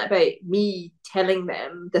 it wasn't about me telling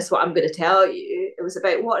them this is what I'm going to tell you. It was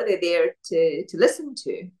about what are they there to listen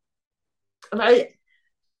to. And I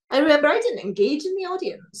remember I didn't engage in the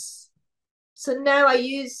audience. So now I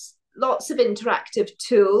use lots of interactive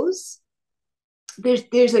tools.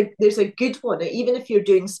 There's a good one, even if you're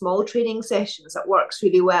doing small training sessions, that works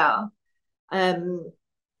really well.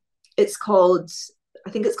 It's called, I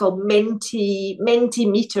think it's called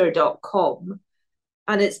mentimeter.com.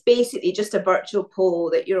 And it's basically just a virtual poll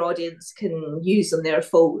that your audience can use on their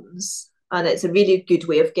phones. And it's a really good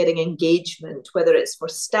way of getting engagement, whether it's for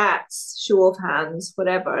stats, show of hands,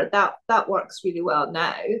 whatever. That works really well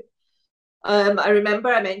now. I remember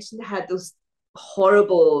I mentioned I had those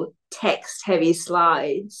horrible text-heavy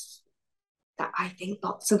slides that I think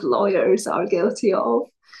lots of lawyers are guilty of.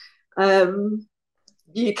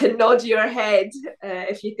 You can nod your head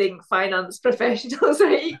if you think finance professionals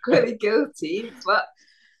are equally guilty, but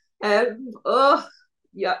oh,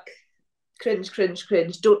 yuck. Cringe, cringe,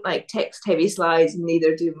 cringe. Don't like text heavy slides, and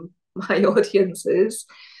neither do my audiences.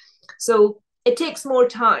 So it takes more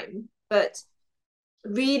time, but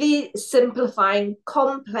really simplifying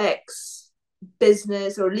complex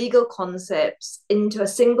business or legal concepts into a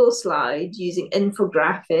single slide using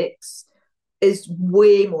infographics is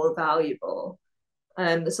way more valuable.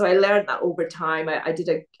 So I learned that over time. I did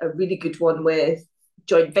a really good one with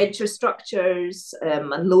joint venture structures and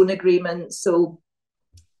loan agreements. So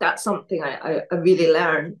that's something I really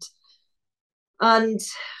learned. And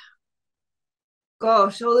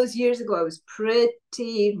gosh, all those years ago, I was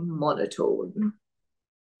pretty monotone.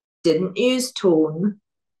 Didn't use tone,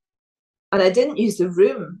 and I didn't use the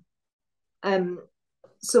room.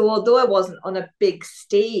 So although I wasn't on a big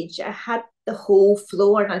stage, I had the whole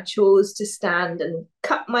floor, and I chose to stand and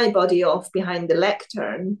cut my body off behind the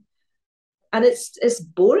lectern. And it's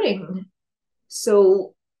boring.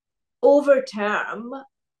 So over time,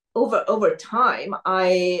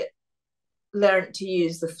 I learned to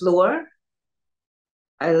use the floor.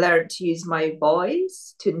 I learned to use my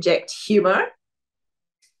voice to inject humor,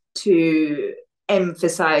 to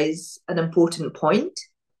emphasize an important point,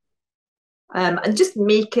 and just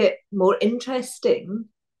make it more interesting.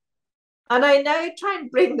 And I now try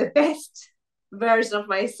and bring the best version of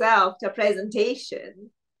myself to a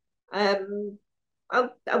presentation. I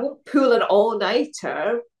won't pull an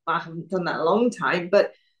all-nighter. I haven't done that in a long time,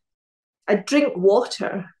 but I drink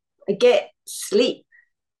water. I get sleep.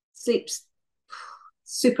 Sleep's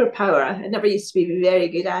superpower. I never used to be very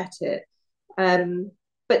good at it.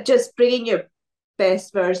 But just bringing your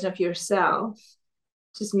best version of yourself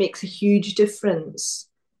just makes a huge difference.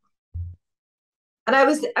 And I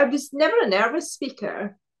was never a nervous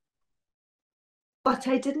speaker, but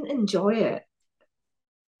I didn't enjoy it.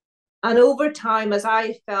 And over time, as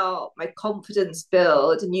I felt my confidence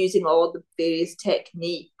build and using all the various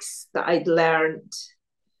techniques that I'd learned,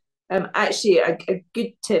 actually a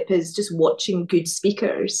good tip is just watching good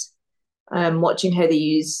speakers, watching how they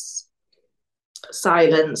use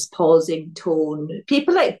silence, pausing, tone.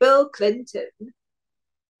 People like Bill Clinton,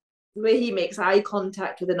 the way he makes eye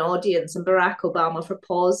contact with an audience, and Barack Obama for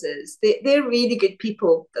pauses. They're really good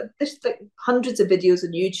people. There's like hundreds of videos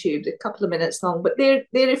on YouTube, a couple of minutes long, but they're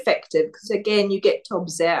effective because, again, you get to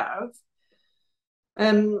observe.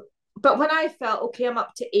 But when I felt, okay, I'm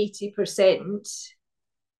up to 80%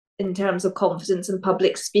 in terms of confidence in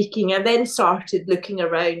public speaking, I then started looking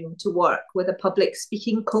around to work with a public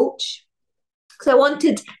speaking coach because I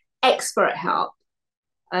wanted expert help.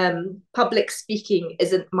 Public speaking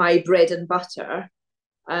isn't my bread and butter.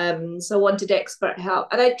 So I wanted expert help.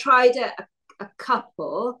 And I tried a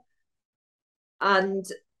couple, and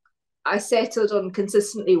I settled on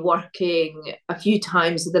consistently working a few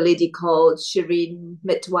times with a lady called Shireen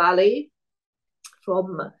Mitwali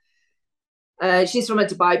she's from a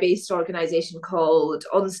Dubai-based organization called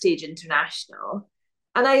Onstage International.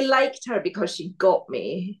 And I liked her because she got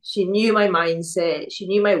me. She knew my mindset. She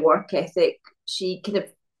knew my work ethic. She kind of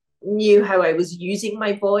knew how I was using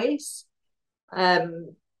my voice.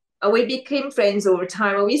 And we became friends over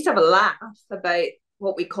time. And we used to have a laugh about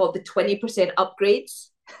what we called the 20% upgrades.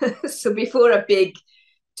 So before a big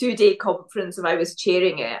 2-day conference, if I was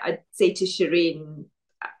chairing it, I'd say to Shireen,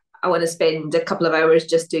 I want to spend a couple of hours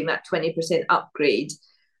just doing that 20% upgrade.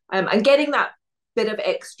 And getting that bit of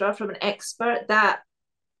extra from an expert, that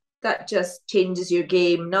just changes your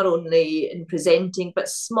game, not only in presenting, but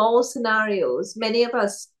small scenarios. Many of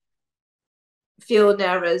us feel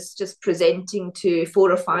nervous just presenting to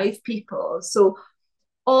 4 or 5 people. So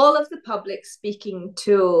all of the public speaking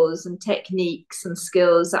tools and techniques and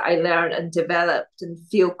skills that I learned and developed and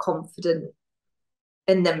feel confident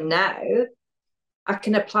in them now, I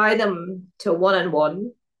can apply them to a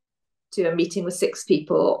one-on-one, to a meeting with 6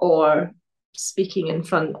 people, or speaking in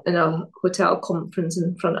a hotel conference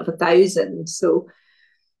in front of 1,000. So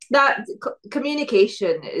that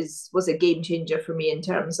communication was a game changer for me in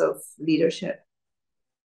terms of leadership.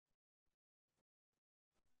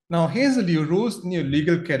 Now, Hazel, you rose in your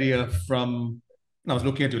legal career from, I was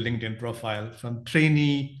looking at your LinkedIn profile, from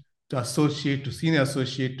trainee to associate to senior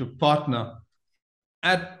associate to partner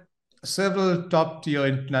at several top-tier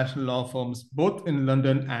international law firms, both in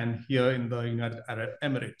London and here in the United Arab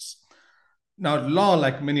Emirates. Now, law,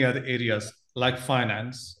 like many other areas, like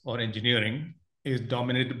finance or engineering, is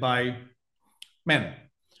dominated by men.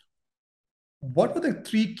 What were the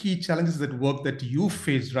 3 key challenges at work that you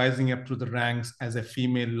faced rising up through the ranks as a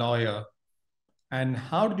female lawyer? And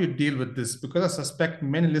how did you deal with this? Because I suspect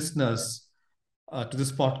many listeners to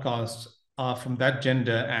this podcast are from that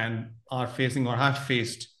gender and are facing or have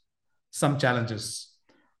faced some challenges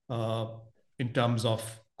in terms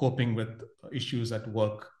of coping with issues at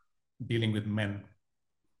work, dealing with men.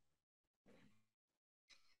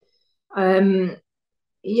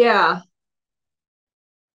 Yeah.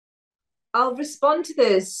 I'll respond to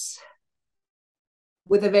this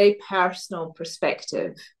with a very personal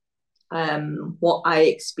perspective, what I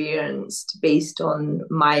experienced based on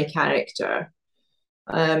my character,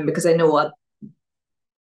 because I know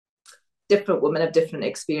different women have different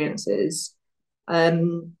experiences.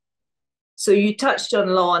 So you touched on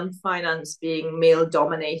law and finance being male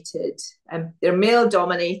dominated, and they're male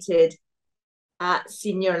dominated at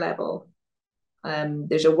senior level.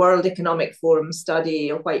 There's a World Economic Forum study,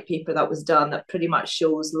 a white paper that was done that pretty much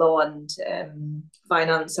shows law and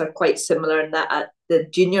finance are quite similar in that at the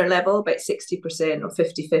junior level, about 60% or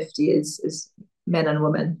 50-50 is men and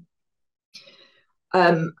women.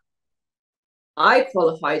 I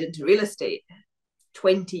qualified into real estate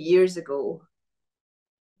 20 years ago.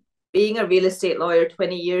 Being a real estate lawyer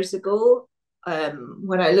 20 years ago,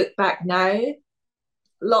 when I look back now,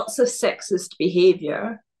 lots of sexist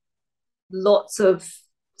behavior, lots of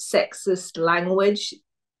sexist language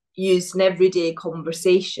used in everyday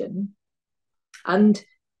conversation. And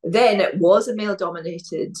then it was a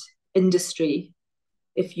male-dominated industry.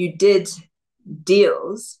 If you did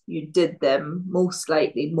deals, you did them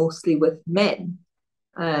mostly with men.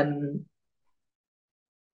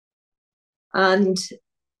 And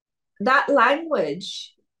that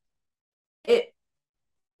language,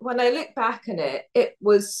 when I look back on it, it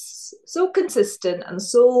was so consistent and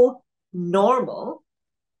so normal.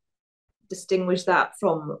 Distinguish that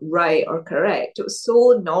from right or correct. It was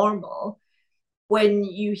so normal. When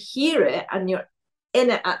you hear it and you're in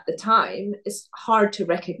it at the time, it's hard to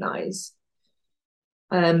recognize.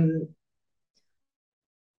 But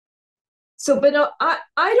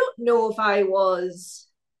I don't know if I was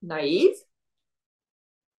naive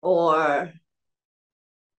or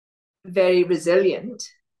very resilient.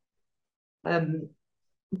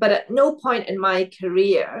 But at no point in my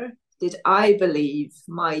career did I believe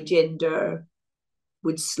my gender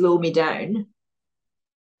would slow me down.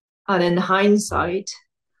 And in hindsight,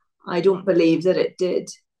 I don't believe that it did.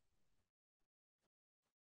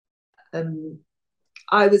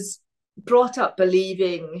 I was brought up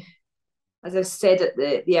believing, as I said at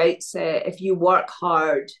the outset, if you work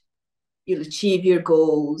hard, you'll achieve your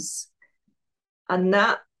goals. And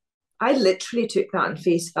that, I literally took that on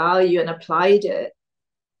face value and applied it.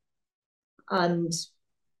 And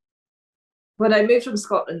when I moved from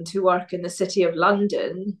Scotland to work in the city of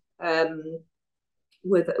London,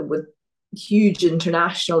 with huge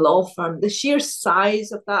international law firm, the sheer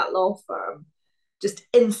size of that law firm just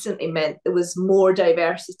instantly meant there was more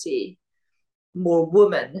diversity, more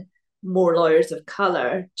women, more lawyers of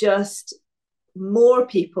colour, just more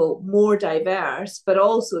people, more diverse, but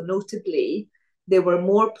also notably, there were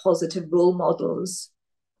more positive role models.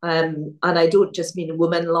 And I don't just mean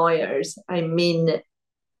women lawyers, I mean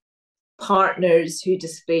partners who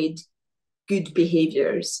displayed good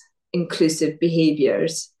behaviours, inclusive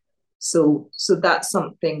behaviours. So that's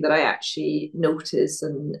something that I actually noticed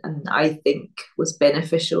and I think was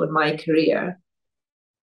beneficial in my career.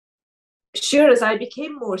 Sure, as I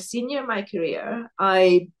became more senior in my career,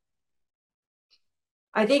 I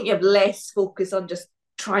think you have less focus on just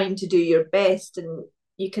trying to do your best and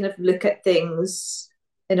you kind of look at things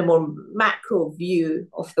in a more macro view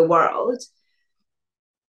of the world.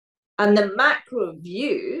 And the macro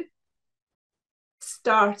view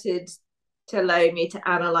started to allow me to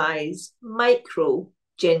analyze micro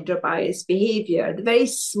gender bias behavior, the very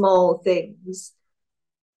small things.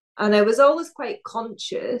 And I was always quite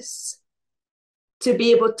conscious to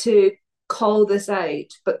be able to call this out,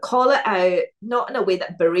 but call it out not in a way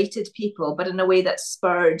that berated people, but in a way that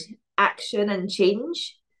spurred action and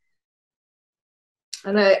change.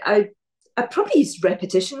 And I probably used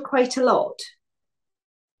repetition quite a lot.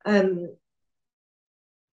 So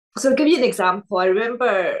I'll give you an example. I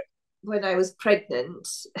remember when I was pregnant,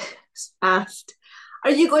 asked, "Are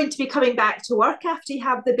you going to be coming back to work after you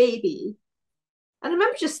have the baby?" And I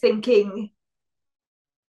remember just thinking,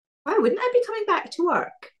 why wouldn't I be coming back to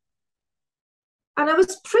work? And I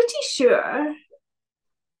was pretty sure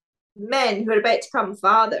men who are about to become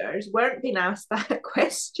fathers weren't being asked that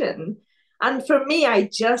question. And for me, I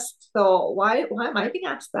just thought, why am I being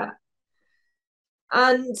asked that?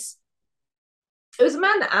 And it was a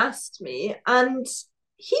man that asked me, and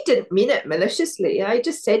he didn't mean it maliciously. I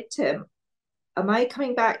just said to him, "Am I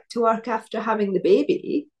coming back to work after having the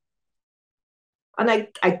baby?" And I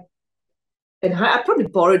probably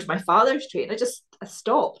borrowed my father's trait. I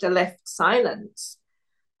stopped. I left silence.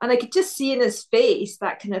 And I could just see in his face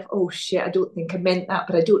that kind of, oh shit, I don't think I meant that,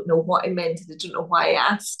 but I don't know what I meant and I don't know why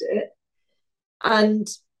I asked it. And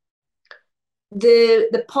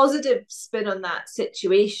the positive spin on that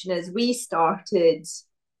situation is we started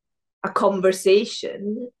a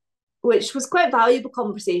conversation, which was quite a valuable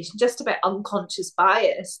conversation, just about unconscious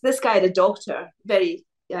bias. This guy had a daughter, very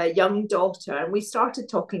young daughter, and we started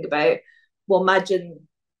talking about, well, imagine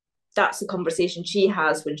that's the conversation she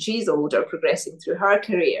has when she's older, progressing through her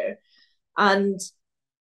career. And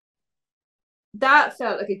that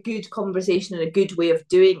felt like a good conversation and a good way of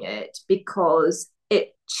doing it because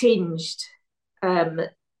it changed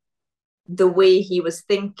the way he was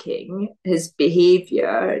thinking, his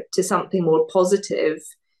behavior, to something more positive.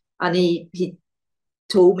 And he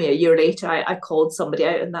told me a year later, I called somebody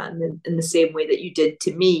out on that in the same way that you did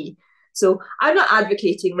to me. So I'm not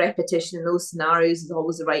advocating repetition in those scenarios is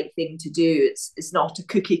always the right thing to do. It's not a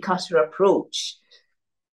cookie cutter approach.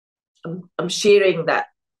 I'm sharing that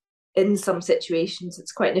in some situations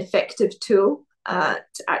it's quite an effective tool at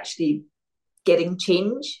actually getting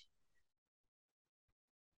change.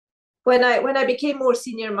 When I became more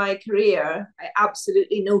senior in my career, I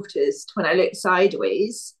absolutely noticed when I looked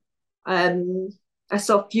sideways, I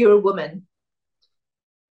saw fewer women.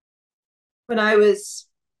 When I was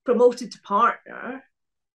promoted to partner,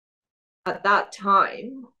 at that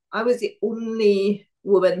time, I was the only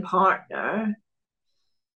woman partner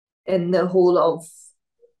in the whole of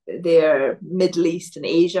their Middle East and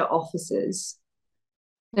Asia offices.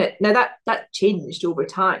 Now that changed over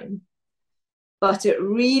time, but it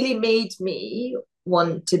really made me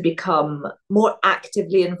want to become more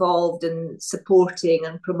actively involved in supporting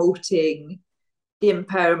and promoting the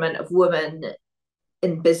empowerment of women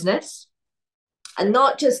in business, and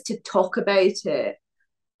not just to talk about it.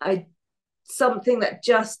 I Something that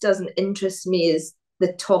just doesn't interest me is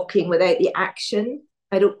the talking without the action.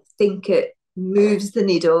 I don't think it moves the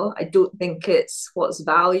needle. I don't think it's what's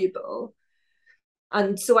valuable.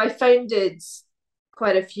 And so I founded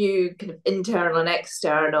quite a few kind of internal and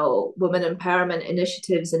external women empowerment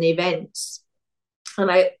initiatives and events.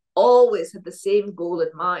 And I always had the same goal in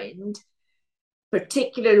mind,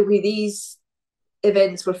 particularly with these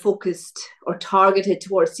events were focused or targeted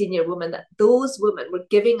towards senior women, that those women were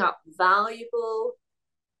giving up valuable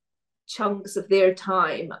chunks of their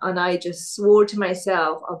time. And I just swore to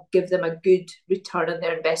myself, I'll give them a good return on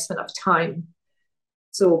their investment of time.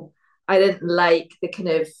 So I didn't like the kind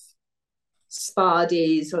of spa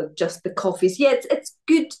days or just the coffees. Yeah, it's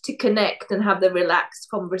good to connect and have the relaxed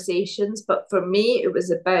conversations. But for me, it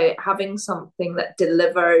was about having something that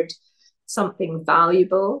delivered something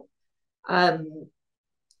valuable.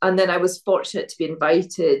 And then I was fortunate to be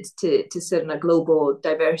invited to sit on a global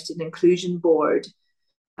diversity and inclusion board,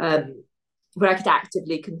 where I could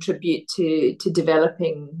actively contribute to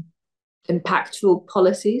developing impactful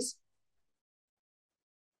policies.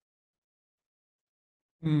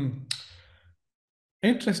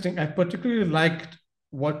 Interesting. I particularly liked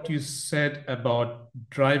what you said about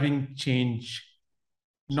driving change,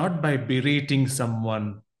 not by berating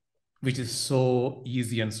someone, which is so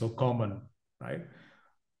easy and so common, right?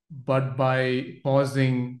 But by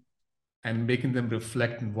pausing and making them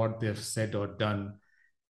reflect on what they've said or done.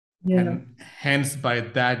 Yeah. And hence, by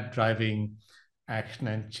that, driving action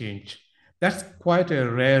and change. That's quite a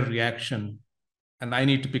rare reaction. And I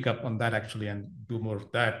need to pick up on that actually and do more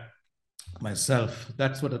of that myself.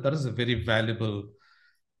 That is a very valuable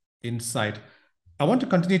insight. I want to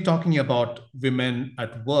continue talking about women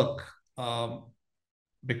at work,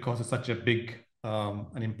 because it's such a big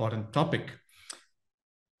and important topic.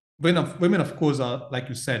 Women, of course, are, like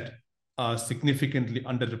you said, are significantly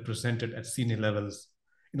underrepresented at senior levels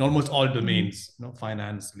in almost all domains,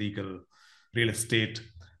 finance, legal, real estate.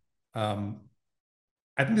 I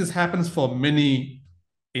think this happens for many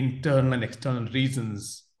internal and external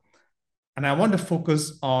reasons. And I want to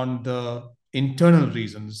focus on the internal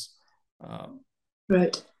reasons,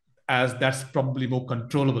 Right. as that's probably more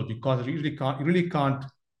controllable, because you really can't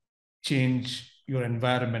change your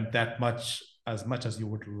environment that much as you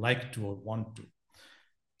would like to or want to.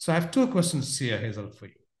 So I have two questions here, Hazel, for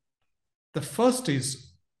you. The first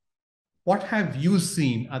is, what have you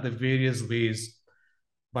seen are the various ways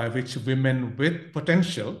by which women with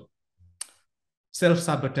potential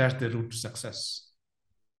self-sabotage their route to success?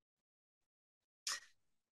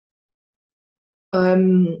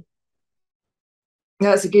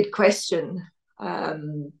 That's a good question.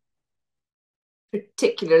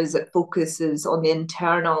 Particularly as it focuses on the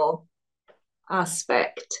internal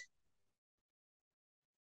aspect.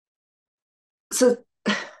 So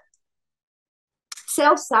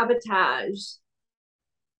self-sabotage,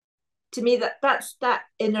 to me, that's that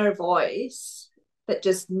inner voice that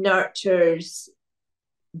just nurtures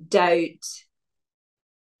doubt,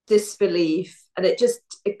 disbelief, and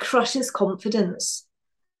it crushes confidence.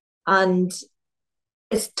 And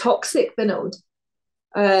it's toxic, Vinod.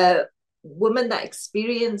 Women that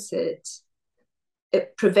experience it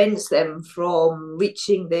prevents them from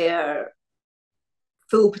reaching their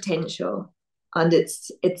full potential, and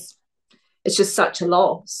it's just such a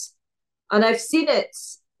loss. And I've seen it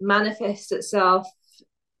manifest itself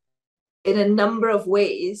in a number of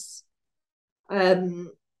ways.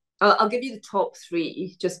 I'll give you the top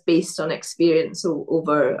three just based on experience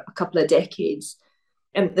over a couple of decades.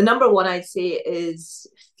 And the number one I'd say is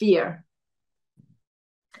fear.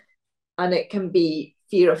 And it can be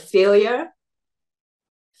fear of failure,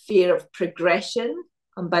 fear of progression.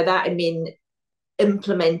 And by that, I mean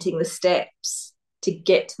implementing the steps to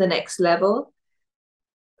get to the next level,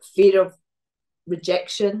 fear of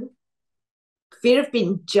rejection, fear of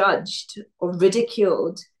being judged or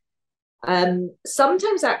ridiculed.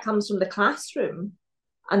 Sometimes that comes from the classroom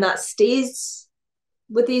and that stays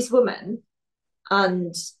with these women,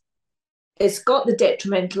 and it's got the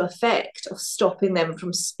detrimental effect of stopping them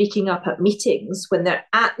from speaking up at meetings when they're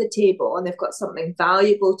at the table and they've got something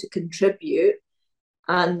valuable to contribute.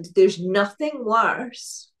 And there's nothing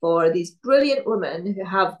worse for these brilliant women who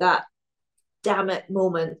have that damn it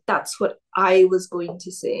moment. That's what I was going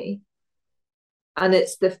to say. And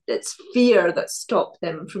it's fear that stopped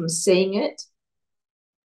them from saying it.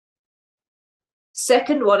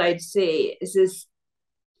 Second one I'd say is this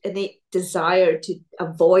innate desire to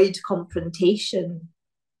avoid confrontation,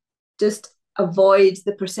 just avoid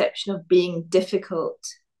the perception of being difficult,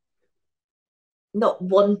 not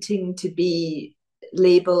wanting to be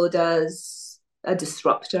labeled as a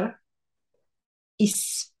disruptor,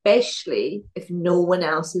 especially if no one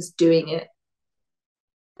else is doing it.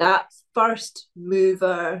 That first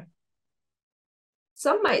mover,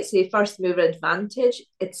 some might say first mover advantage,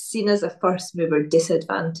 it's seen as a first mover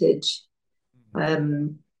disadvantage.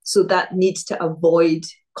 So that needs to avoid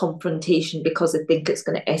confrontation because they think it's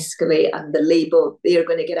going to escalate, and the label they're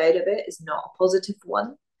going to get out of it is not a positive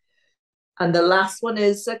one. And the last one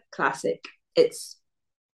is a classic. It's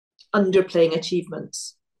underplaying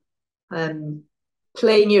achievements,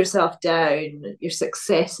 playing yourself down, your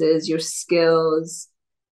successes, your skills,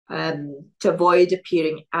 to avoid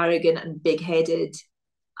appearing arrogant and big-headed.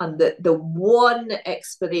 And the one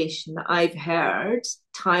explanation that I've heard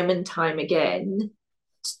time and time again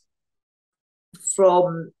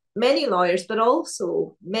from many lawyers, but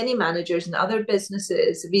also many managers and other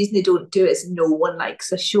businesses, the reason they don't do it is no one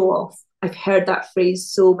likes a show-off. I've heard that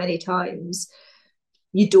phrase so many times.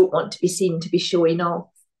 You don't want to be seen to be showing off.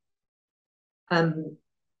 And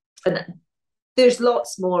there's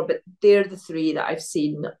lots more, but they're the three that I've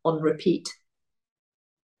seen on repeat.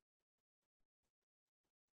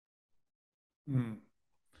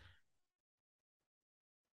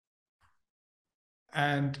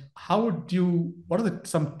 And what are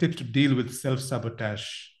some tips to deal with self-sabotage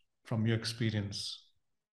from your experience?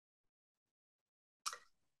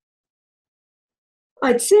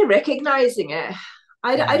 I'd say recognizing it.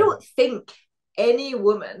 I don't think any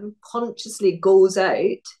woman consciously goes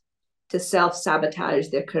out to self-sabotage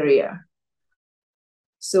their career.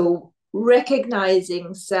 So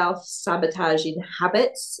recognizing self-sabotaging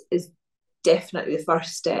habits is definitely the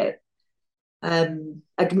first step.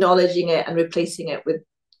 Acknowledging it and replacing it with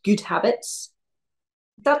good habits.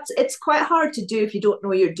 It's quite hard to do if you don't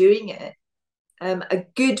know you're doing it. A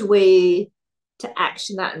good way to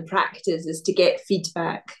action that in practice is to get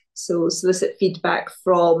feedback. So solicit feedback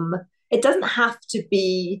from, it doesn't have to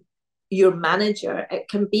be your manager. It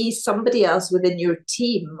can be somebody else within your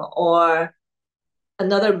team or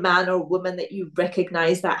another man or woman that you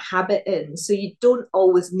recognize that habit in. So you don't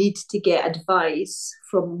always need to get advice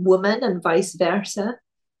from women and vice versa.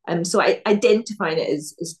 So identifying it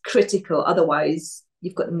is critical. Otherwise,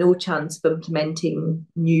 you've got no chance of implementing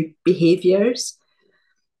new behaviors.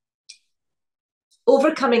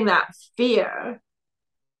 Overcoming that fear,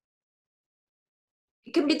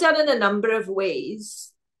 it can be done in a number of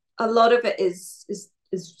ways. A lot of it is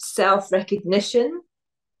self-recognition.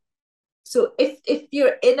 So if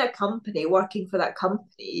you're in a company, working for that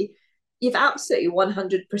company, you've absolutely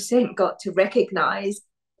 100% got to recognize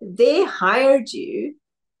they hired you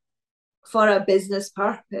for a business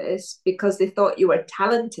purpose because they thought you were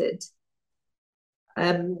talented.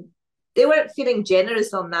 They weren't feeling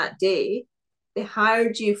generous on that day. They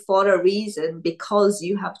hired you for a reason because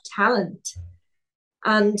you have talent.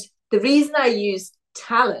 And the reason I use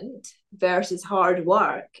talent versus hard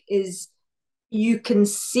work is you can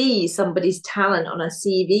see somebody's talent on a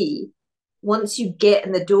CV. Once you get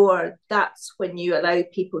in the door, that's when you allow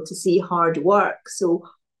people to see hard work. So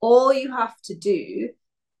all you have to do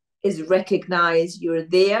is recognize you're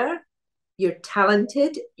there, you're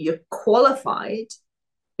talented, you're qualified,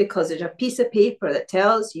 because there's a piece of paper that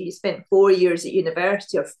tells you spent 4 years at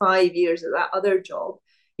university or 5 years at that other job.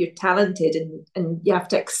 You're talented, and you have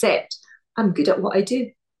to accept, I'm good at what I do.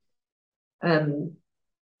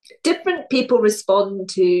 Different people respond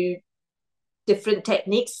to different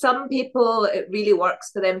techniques. Some people, it really works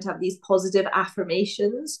for them to have these positive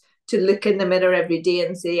affirmations, to look in the mirror every day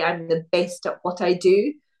and say, I'm the best at what I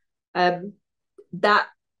do. That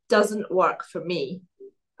doesn't work for me.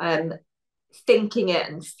 Um, Thinking it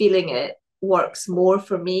and feeling it works more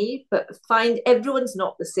for me, but find everyone's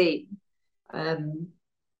not the same.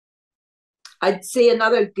 I'd say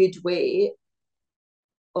another good way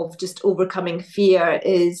of just overcoming fear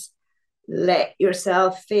is let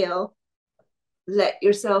yourself fail. Let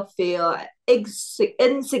yourself fail at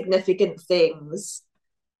insignificant things,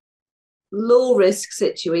 low risk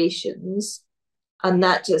situations, and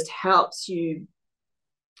that just helps you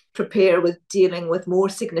prepare with dealing with more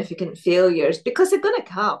significant failures because they're going to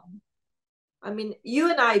come. I mean, you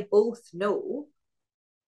and I both know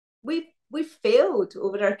we've failed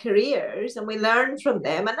over our careers and we learn from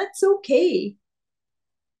them, and that's okay.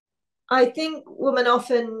 I think women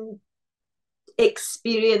often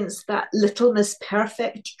experience that little miss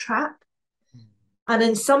perfect trap. And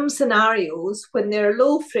in some scenarios, when they're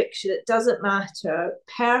low friction, it doesn't matter.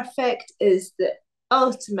 Perfect is the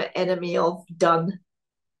ultimate enemy of done.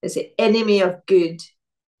 It's the enemy of good.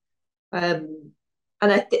 And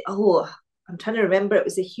I think, I'm trying to remember, it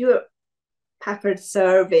was a Hewlett Packard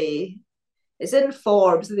survey. It's in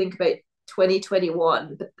Forbes, I think about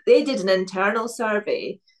 2021, but they did an internal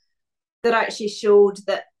survey that actually showed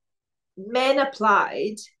that men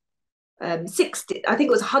applied 60, I think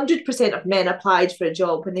it was 100% of men applied for a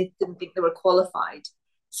job when they didn't think they were qualified.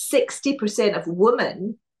 60% of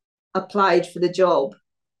women applied for the job.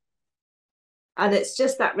 And it's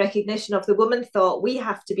just that recognition of the woman thought we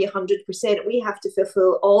have to be 100%, we have to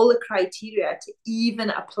fulfill all the criteria to even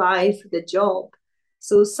apply for the job.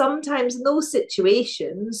 So sometimes in those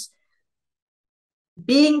situations,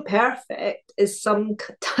 being perfect is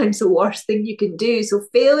sometimes the worst thing you can do. So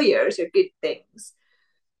failures are good things.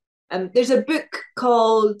 There's a book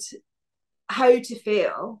called How to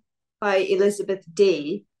Fail by Elizabeth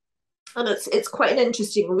Day. And it's quite an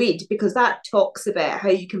interesting read because that talks about how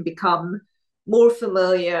you can become more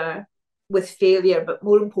familiar with failure, but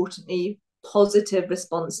more importantly, positive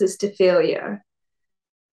responses to failure.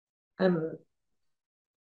 I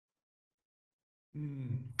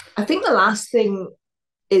think the last thing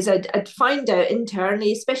is I'd find out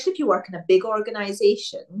internally, especially if you work in a big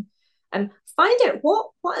organization, and find out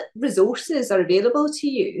what resources are available to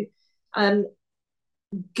you.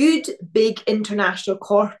 Good big international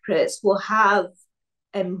corporates will have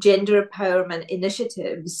gender empowerment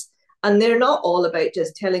initiatives, and they're not all about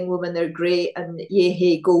just telling women they're great and yay,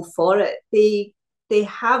 hey, go for it. They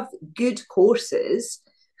have good courses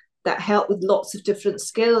that help with lots of different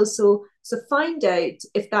skills. So find out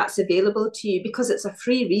if that's available to you because it's a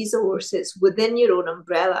free resource. It's within your own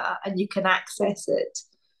umbrella and you can access it.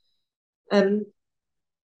 On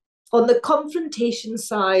the confrontation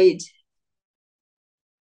side,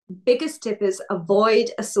 biggest tip is avoid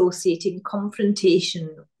associating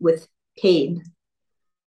confrontation with pain.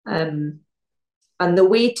 And the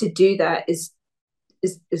way to do that is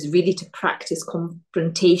really to practice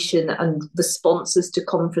confrontation and responses to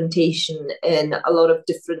confrontation in a lot of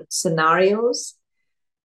different scenarios.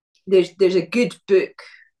 There's a good book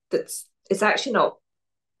it's actually not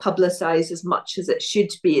publicized as much as it should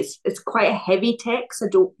be. It's quite a heavy text. I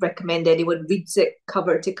don't recommend anyone reads it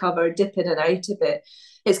cover to cover, dip in and out of it.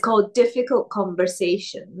 It's called Difficult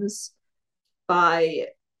Conversations by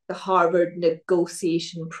the Harvard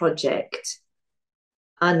Negotiation Project.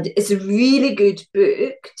 And it's a really good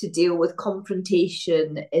book to deal with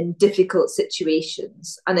confrontation in difficult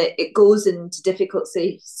situations. And it goes into difficult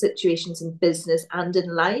situations in business and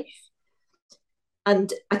in life.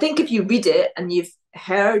 And I think if you read it and you've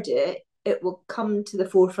heard it, it will come to the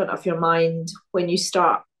forefront of your mind when you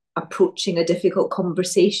start approaching a difficult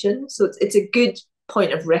conversation. So it's a good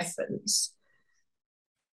point of reference.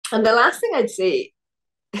 And the last thing I'd say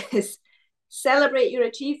is celebrate your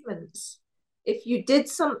achievements. If you did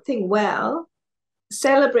something well,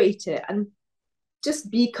 celebrate it and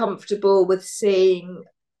just be comfortable with saying,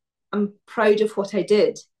 I'm proud of what I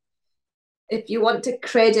did. If you want to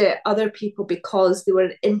credit other people because they were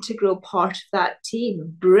an integral part of that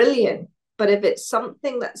team, brilliant. But if it's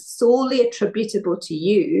something that's solely attributable to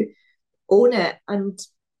you, own it and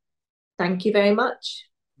thank you very much.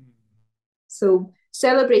 So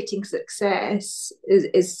celebrating success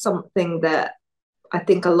is something that I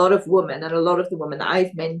think a lot of women and a lot of the women that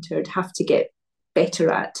I've mentored have to get better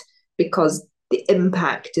at because the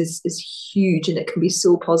impact is huge and it can be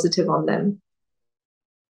so positive on them.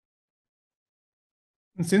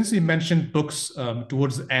 And since you mentioned books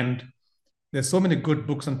towards the end, there's so many good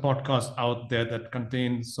books and podcasts out there that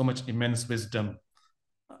contain so much immense wisdom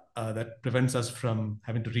that prevents us from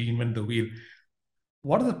having to reinvent the wheel.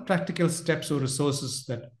 What are the practical steps or resources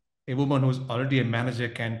that a woman who's already a manager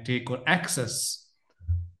can take or access,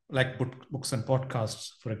 like books and podcasts,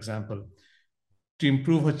 for example, to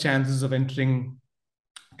improve her chances of entering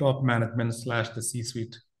top management / the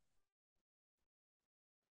C-suite?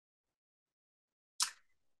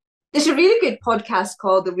 There's a really good podcast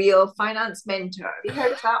called The Real Finance Mentor. Have you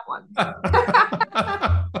heard of that one?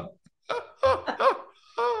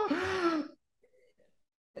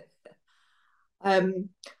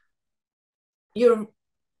 You're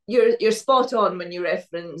spot on when you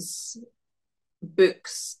reference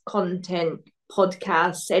books, content,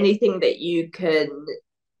 podcasts, anything that you can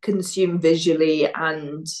consume visually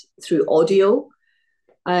and through audio.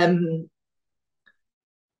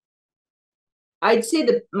 I'd say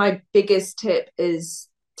that my biggest tip is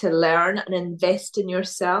to learn and invest in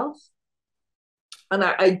yourself. And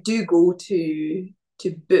I do go to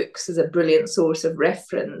books as a brilliant source of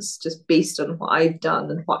reference, just based on what I've done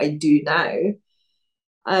and what I do now.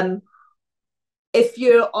 If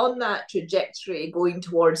you're on that trajectory going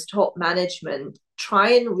towards top management, try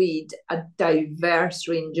and read a diverse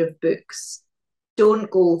range of books.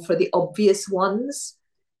 Don't go for the obvious ones.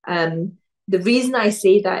 The reason I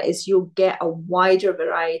say that is you'll get a wider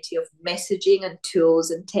variety of messaging and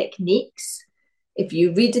tools and techniques. If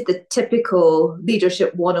you read the typical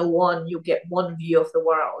Leadership 101, you'll get one view of the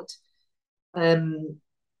world.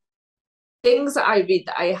 Things that I read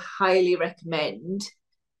that I highly recommend,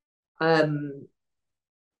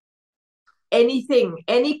 any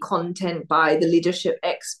content by the leadership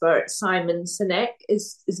expert Simon Sinek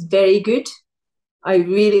is very good. I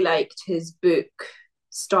really liked his book,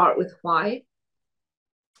 Start With Why.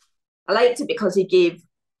 I liked it because he gave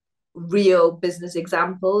real business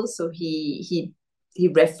examples. So he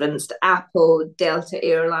referenced Apple, Delta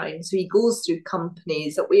Airlines. So he goes through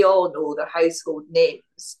companies that we all know, their household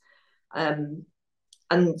names.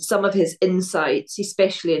 And some of his insights,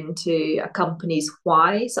 especially into a company's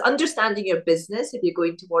why. So understanding your business, if you're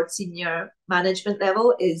going towards senior management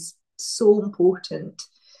level, is so important.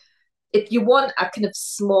 If you want a kind of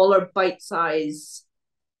smaller bite-size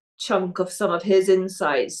chunk of some of his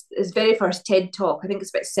insights, his very first TED Talk, I think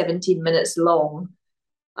it's about 17 minutes long,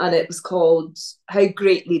 and it was called How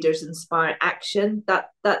Great Leaders Inspire Action.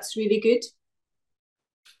 That's really good.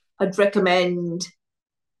 I'd recommend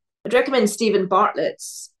Stephen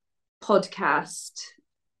Bartlett's podcast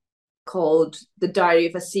called The Diary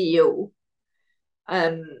of a CEO.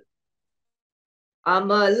 I'm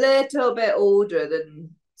a little bit older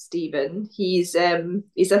than Stephen. He's a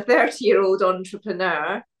 30-year-old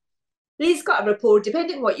entrepreneur. He's got a report,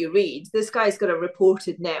 depending on what you read, this guy's got a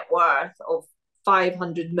reported net worth of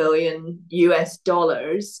 500 million US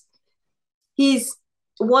dollars. He's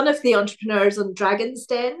one of the entrepreneurs on Dragon's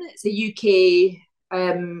Den. It's a UK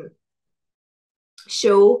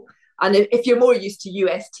show, and if you're more used to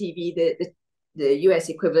US TV, the US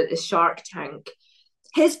equivalent is Shark Tank.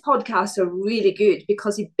 His podcasts are really good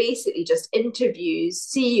because he basically just interviews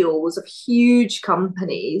CEOs of huge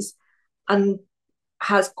companies and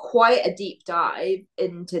has quite a deep dive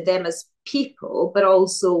into them as people, but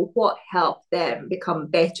also what helped them become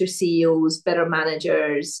better CEOs, better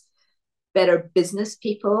managers, better business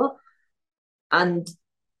people. And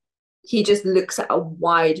he just looks at a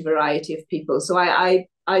wide variety of people. So I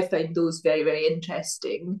find those very, very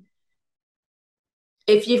interesting.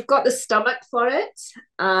 If you've got the stomach for it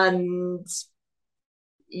and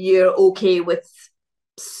you're okay with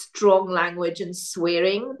strong language and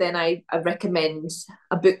swearing, then I recommend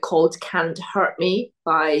a book called Can't Hurt Me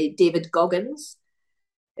by David Goggins.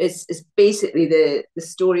 It's basically the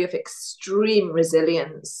story of extreme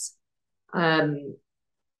resilience, and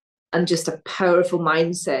just a powerful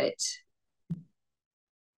mindset.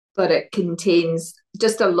 But it contains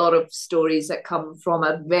just a lot of stories that come from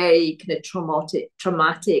a very kind of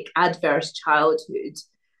traumatic, adverse childhood,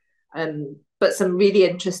 but some really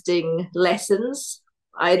interesting lessons.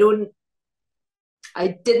 I didn't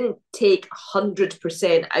take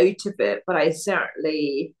 100% out of it, but I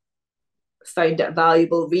certainly found it a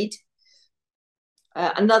valuable read.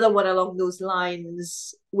 Another one along those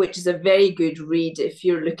lines, which is a very good read if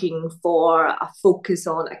you're looking for a focus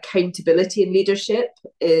on accountability and leadership,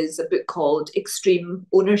 is a book called Extreme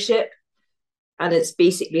Ownership. And it's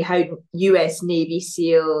basically how US Navy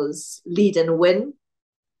SEALs lead and win.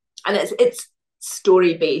 And it's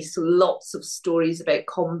story-based, so lots of stories about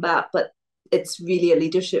combat, but it's really a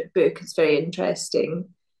leadership book. It's very interesting.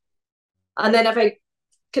 And then if I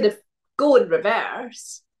kind of go in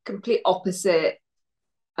reverse, complete opposite,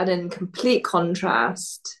 and in complete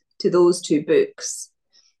contrast to those two books,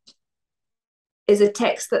 is a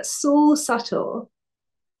text that's so subtle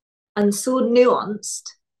and so nuanced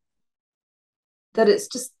that it's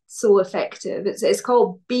just so effective. It's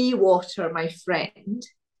called Be Water, My Friend,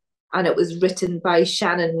 and it was written by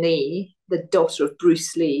Shannon Lee, the daughter of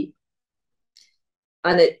Bruce Lee.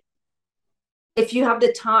 And if you have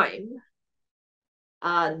the time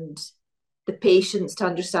and the patience to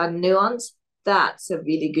understand nuance, that's a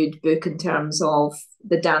really good book in terms of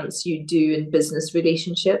the dance you do in business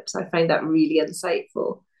relationships. I find that really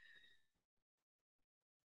insightful.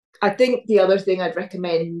 I think the other thing I'd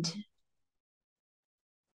recommend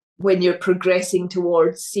when you're progressing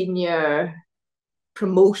towards senior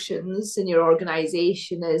promotions in your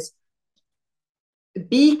organization is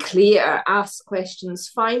be clear, ask questions,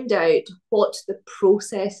 find out what the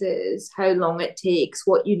process is, how long it takes,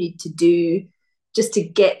 what you need to do just to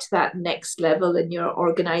get to that next level in your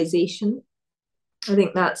organization. I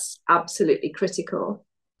think that's absolutely critical.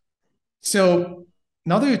 So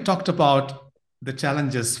now that you talked about the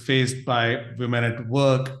challenges faced by women at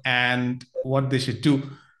work and what they should do,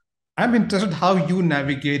 I'm interested how you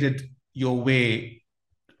navigated your way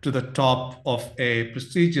to the top of a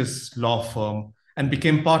prestigious law firm and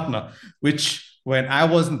became partner, which when I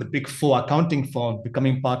was in the big four accounting firm,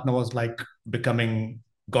 becoming partner was like becoming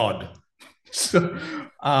God. So,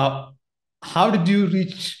 how did you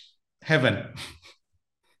reach heaven?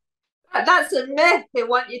 That's a myth they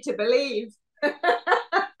want you to believe.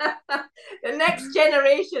 The next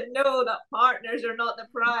generation know that partners are not the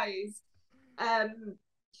prize.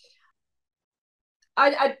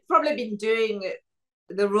 I'd probably been doing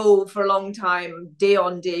the role for a long time, day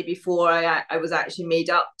on day, before I was actually made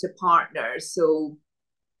up to partners. So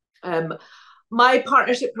my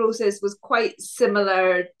partnership process was quite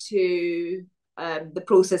similar to the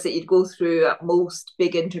process that you'd go through at most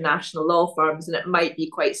big international law firms, and it might be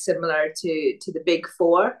quite similar to the big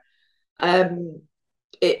four.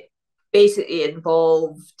 It basically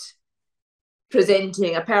involved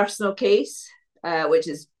presenting a personal case, which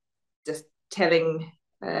is just telling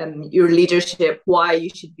your leadership why you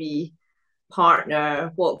should be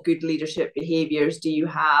partner, what good leadership behaviors do you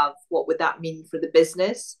have, what would that mean for the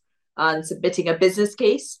business, and submitting a business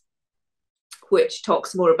case, which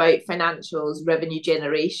talks more about financials, revenue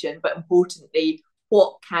generation, but importantly,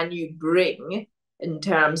 what can you bring in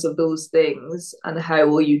terms of those things and how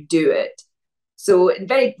will you do it? So in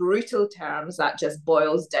very brutal terms, that just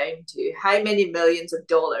boils down to how many millions of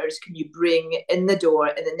dollars can you bring in the door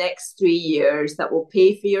in the next 3 years that will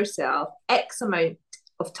pay for yourself X amount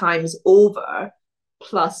of times over,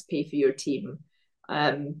 plus pay for your team.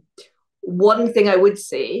 One thing I would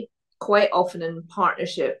say, quite often in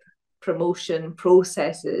partnership promotion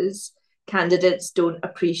processes, candidates don't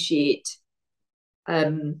appreciate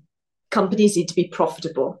companies need to be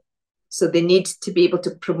profitable. So they need to be able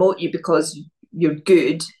to promote you because you're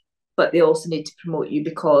good, but they also need to promote you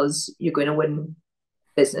because you're going to win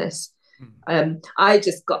business. I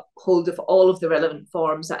just got hold of all of the relevant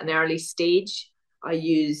forms at an early stage. I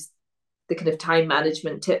used the kind of time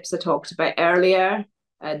management tips I talked about earlier.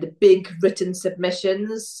 The big written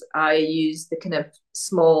submissions, I used the kind of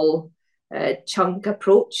small chunk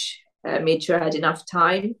approach, made sure I had enough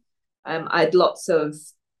time. I had lots of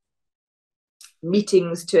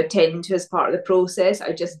meetings to attend to as part of the process.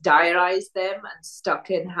 I just diarised them and stuck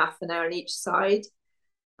in half an hour on each side.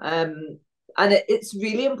 And it's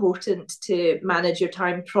really important to manage your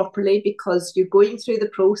time properly because you're going through the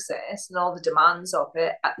process and all the demands of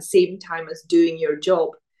it at the same time as doing your job.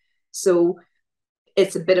 So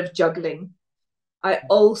it's a bit of juggling. I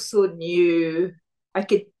also knew I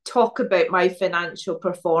could talk about my financial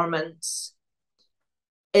performance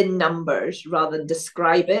in numbers rather than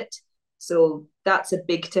describe it. So that's a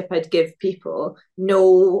big tip I'd give people.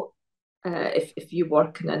 Know if you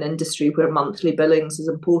work in an industry where monthly billings is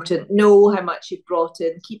important, know how much you've brought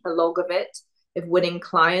in, keep a log of it. If winning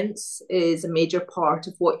clients is a major part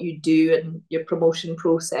of what you do in your promotion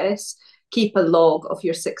process, keep a log of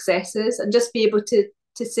your successes and just be able to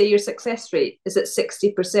say your success rate. Is it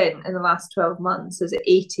 60% in the last 12 months? Is it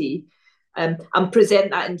 80? And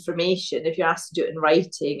present that information if you're asked to do it in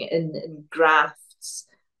writing, in graphs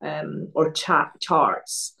or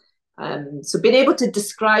charts. So being able to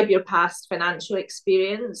describe your past financial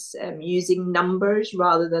experience using numbers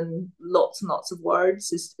rather than lots and lots of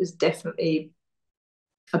words is definitely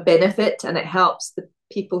a benefit, and it helps the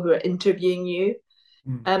people who are interviewing you.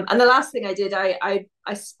 And the last thing I did, I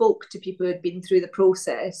spoke to people who had been through the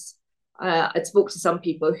process. I spoke to some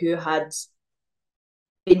people who had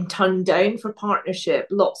been turned down for partnership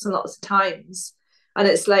lots and lots of times. And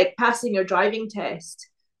it's like passing your driving test.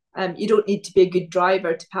 You don't need to be a good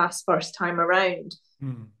driver to pass first time around.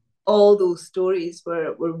 All those stories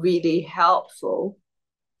were really helpful.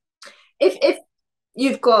 If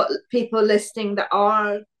you've got people listening that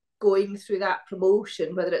are going through that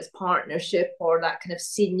promotion, whether it's partnership or that kind of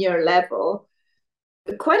senior level,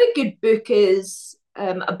 Quite a good book is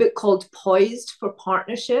a book called Poised for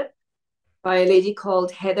Partnership by a lady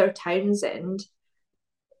called Heather Townsend.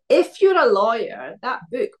 If you're a lawyer, that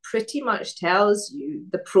book pretty much tells you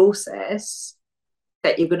the process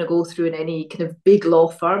that you're going to go through in any kind of big law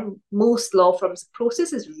firm. Most law firms'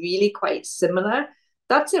 process is really quite similar.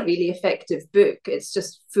 That's a really effective book. It's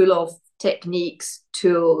just full of techniques,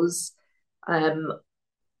 tools,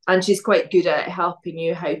 and she's quite good at helping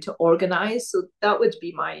you how to organize. So that would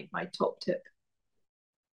be my top tip.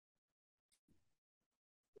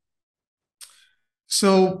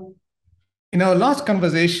 So, in our last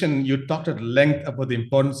conversation, you talked at length about the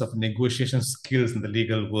importance of negotiation skills in the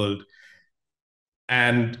legal world.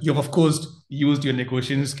 And you've, of course, used your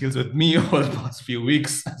negotiation skills with me over the past few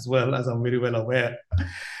weeks, as well, as I'm very well aware.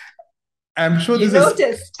 I'm sure You this is.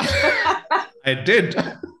 noticed. I did.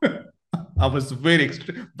 I was very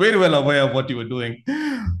well aware of what you were doing,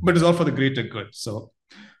 but it's all for the greater good. So,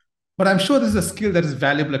 but I'm sure this is a skill that is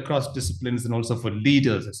valuable across disciplines and also for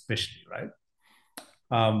leaders, especially, right?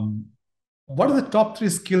 Um, what are the top three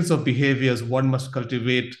skills or behaviors one must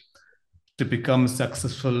cultivate to become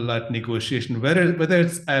successful at negotiation, whether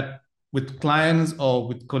it's at with clients or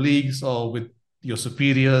with colleagues or with your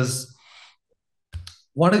superiors?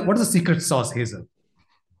 What is the secret sauce, Hazel?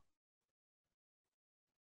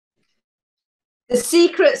 The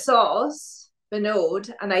secret sauce,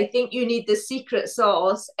 Vinod, and I think you need the secret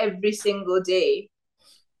sauce every single day.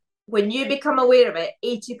 When you become aware of it,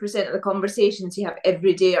 80% of the conversations you have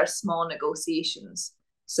every day are small negotiations.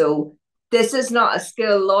 So this is not a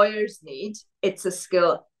skill lawyers need, it's a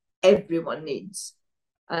skill everyone needs.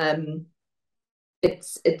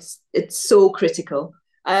 It's so critical.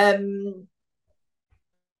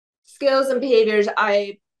 Skills and behaviors,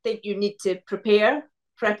 I think you need to prepare.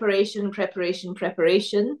 Preparation.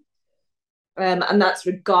 And that's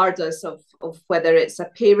regardless of whether it's a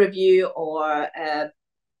peer review or a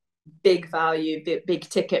big value, big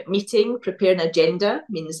ticket meeting. Prepare an agenda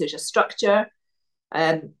means there's a structure.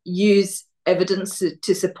 Use evidence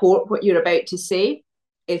to support what you're about to say.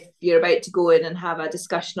 If you're about to go in and have a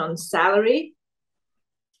discussion on salary,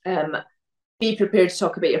 be prepared to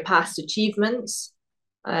talk about your past achievements.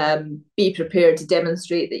 Be prepared to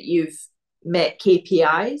demonstrate that you've met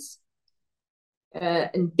KPIs.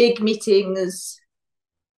 In big meetings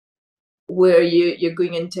where you're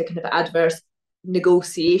going into kind of adverse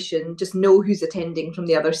negotiation, just know who's attending from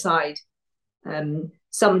the other side.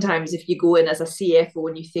 Sometimes if you go in as a CFO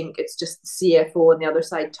and you think it's just the CFO on the other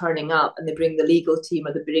side turning up, and they bring the legal team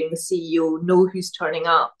or they bring the CEO, know who's turning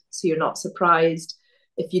up so you're not surprised.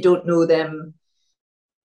 If you don't know them,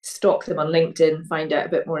 stalk them on LinkedIn, find out a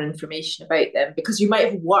bit more information about them, because you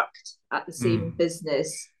might have worked at the same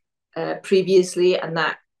business previously, and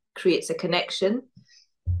that creates a connection.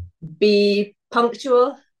 Be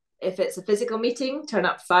punctual. If it's a physical meeting, turn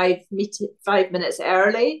up 5 minutes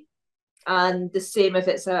early. And the same if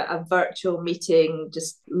it's a virtual meeting,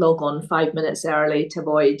 just log on 5 minutes early to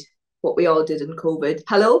avoid what we all did in COVID.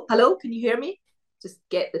 Hello, can you hear me? Just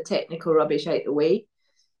get the technical rubbish out the way.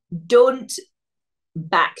 Don't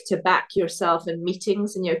back to back yourself in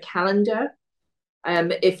meetings in your calendar.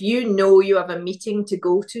 If you know you have a meeting to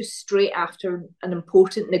go to straight after an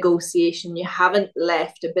important negotiation, you haven't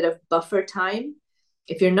left a bit of buffer time.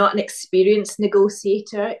 If you're not an experienced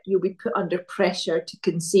negotiator, you'll be put under pressure to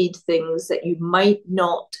concede things that you might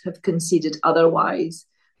not have conceded otherwise.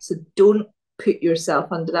 So don't put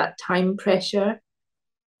yourself under that time pressure.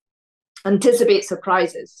 Anticipate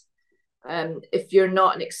surprises. If you're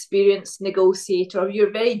not an experienced negotiator, or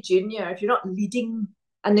you're very junior, if you're not leading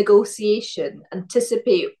a negotiation,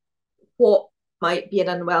 anticipate what might be an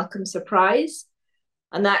unwelcome surprise.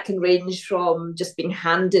 And that can range from just being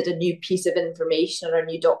handed a new piece of information or a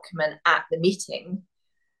new document at the meeting.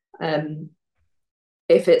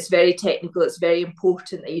 If it's very technical, it's very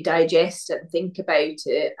important that you digest it and think about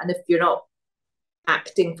it. And if you're not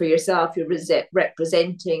acting for yourself, you're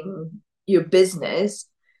representing your business,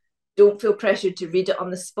 don't feel pressured to read it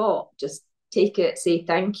on the spot. Just take it, say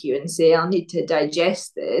thank you, and say, I'll need to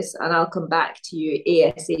digest this and I'll come back to you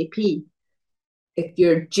ASAP. If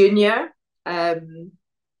you're junior,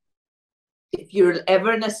 if you're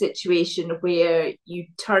ever in a situation where you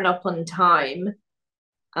turn up on time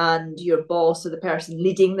and your boss or the person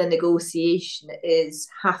leading the negotiation is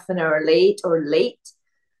half an hour late or late,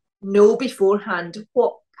 know beforehand,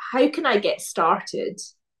 how can I get started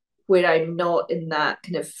where I'm not in that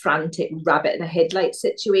kind of frantic rabbit in a headlight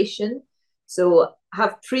situation? So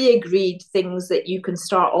have pre-agreed things that you can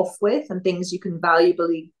start off with and things you can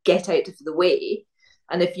valuably get out of the way.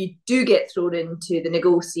 And if you do get thrown into the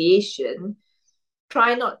negotiation,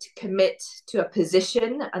 try not to commit to a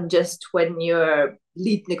position, and just when your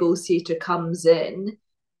lead negotiator comes in,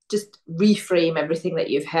 just reframe everything that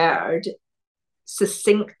you've heard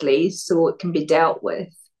succinctly so it can be dealt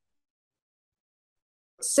with.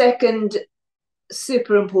 Second,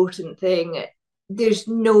 super important thing, there's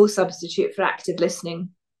no substitute for active listening.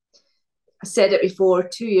 I said it before,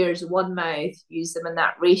 2 ears, one mouth, use them in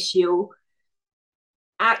that ratio.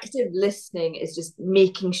 Active listening is just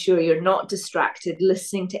making sure you're not distracted,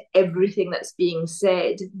 listening to everything that's being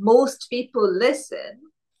said. Most people listen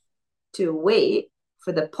to wait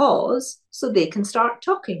for the pause so they can start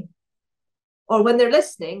talking. Or when they're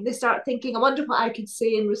listening, they start thinking, I wonder what I could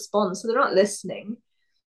say in response. So they're not listening.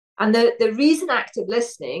 And the reason active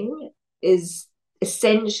listening is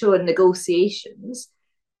essential in negotiations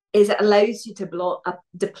is it allows you to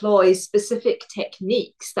deploy specific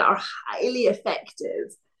techniques that are highly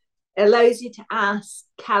effective. It allows you to ask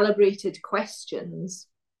calibrated questions.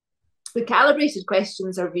 The calibrated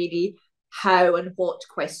questions are really how and what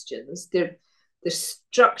questions. They're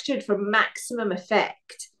structured for maximum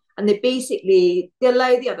effect, and they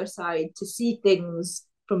allow the other side to see things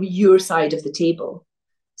from your side of the table.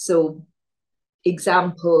 So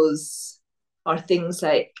examples are things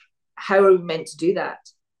like, how are we meant to do that?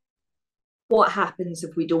 What happens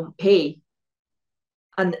if we don't pay?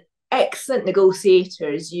 And excellent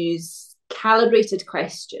negotiators use calibrated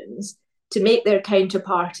questions to make their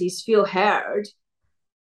counterparties feel heard.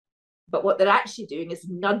 But what they're actually doing is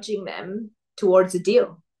nudging them towards a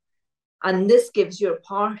deal. And this gives your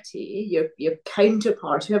party, your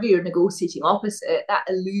counterpart, whoever you're negotiating opposite, that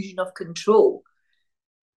illusion of control.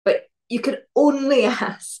 But you can only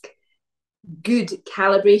ask good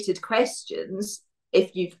calibrated questions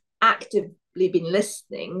if you've actively been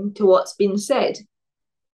listening to what's been said.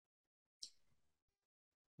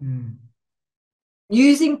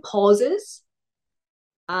 Using pauses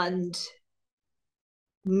and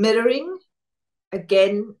mirroring,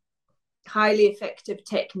 again, highly effective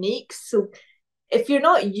techniques. So if you're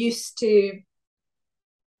not used to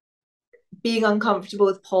being uncomfortable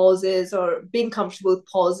with pauses or being comfortable with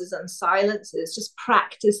pauses and silences, just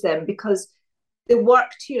practice them, because they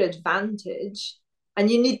work to your advantage, and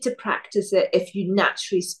you need to practice it if you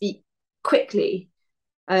naturally speak quickly.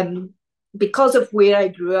 Because of where I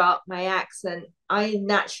grew up, my accent, I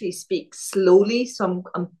naturally speak slowly, so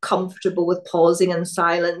I'm comfortable with pausing and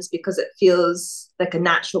silence because it feels like a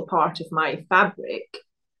natural part of my fabric.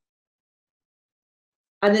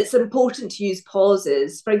 And it's important to use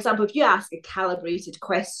pauses. For example, if you ask a calibrated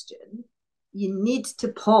question, you need to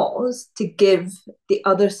pause to give the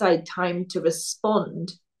other side time to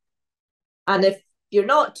respond. And if you're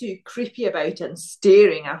not too creepy about it and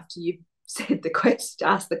staring after you've said the question,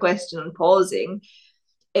 asked the question and pausing,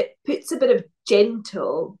 it puts a bit of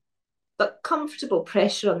gentle but comfortable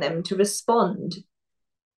pressure on them to respond.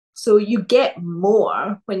 So you get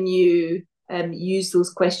more when you use those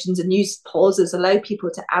questions and use pauses, allow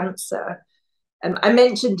people to answer. I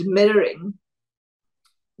mentioned mirroring.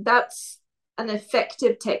 That's an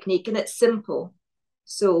effective technique, and it's simple.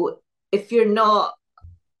 So if you're not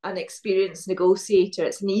an experienced negotiator,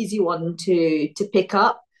 it's an easy one to pick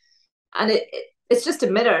up. And it's just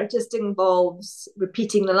a mirror. It just involves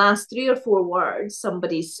repeating the last 3 or 4 words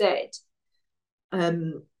somebody said.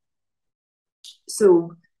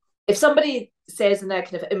 So if somebody says in a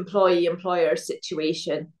kind of employee-employer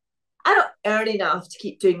situation, I don't earn enough to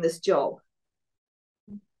keep doing this job,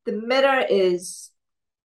 the mirror is,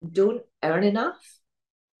 don't earn enough.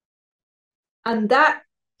 And that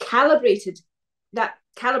calibrated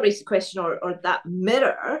question, or that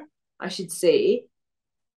mirror, I should say,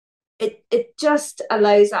 it just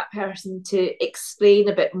allows that person to explain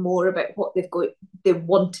a bit more about what they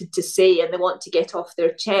wanted to say and they want to get off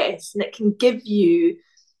their chest, and it can give you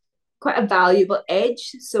quite a valuable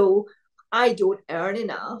edge. So I don't earn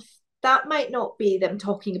enough. That might not be them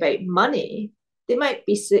talking about money. They might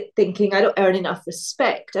be thinking, I don't earn enough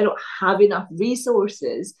respect. I don't have enough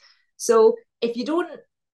resources. So if you don't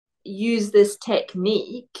use this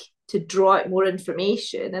technique to draw out more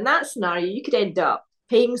information, in that scenario, you could end up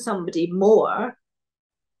paying somebody more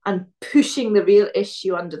and pushing the real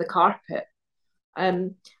issue under the carpet.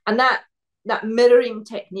 And that mirroring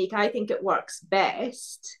technique, I think it works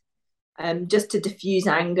best just to diffuse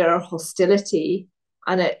anger or hostility,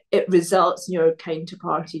 and it results in your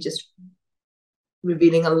counterparty just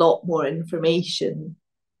revealing a lot more information.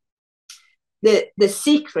 The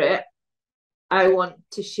secret I want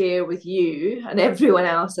to share with you and everyone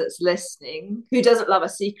else that's listening, who doesn't love a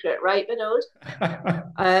secret, right, Vinod?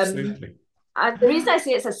 Absolutely. And the reason I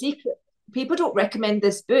say it's a secret, people don't recommend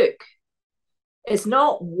this book. It's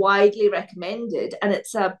not widely recommended, and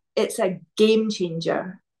it's a game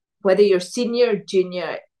changer. Whether you're senior,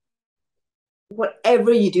 junior,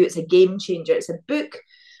 whatever you do, it's a game changer. It's a book,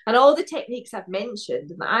 and all the techniques I've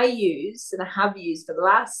mentioned and I use and I have used for the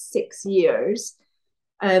last 6 years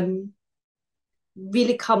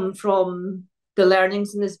really come from the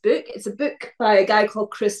learnings in this book. It's a book by a guy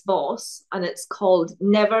called Chris Voss, and it's called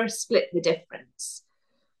Never Split the Difference.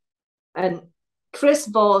 And Chris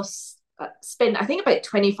Voss spent, I think, about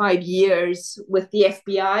 25 years with the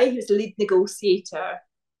FBI. He was a lead negotiator,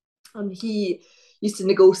 and he used to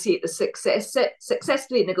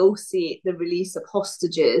successfully negotiate the release of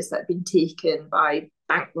hostages that had been taken by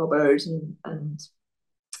bank robbers and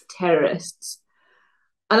terrorists.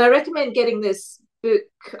 And I recommend getting this book.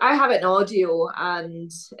 I have it in audio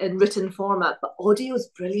and in written format, but audio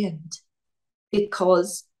is brilliant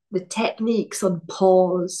because the techniques on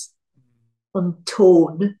pause, on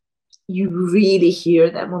tone, you really hear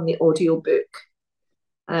them on the audio book.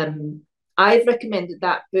 I've recommended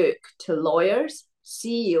that book to lawyers,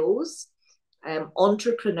 CEOs,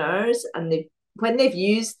 entrepreneurs, and when they've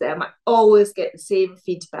used them, I always get the same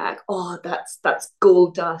feedback. Oh, that's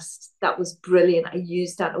gold dust. That was brilliant. I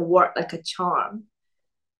used that to work like a charm.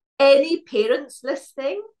 Any parents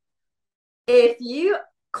listening, if you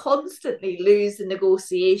constantly lose the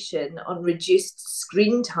negotiation on reduced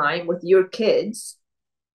screen time with your kids,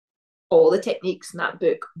 all the techniques in that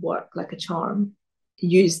book work like a charm.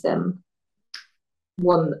 Use them.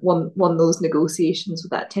 Won those negotiations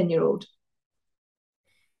with that 10-year-old.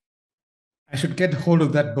 I should get hold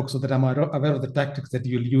of that book so that I'm aware of the tactics that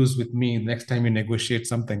you'll use with me next time you negotiate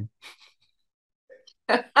something.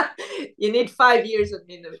 You need 5 years with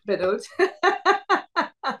me, Vinod.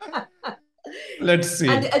 Let's see.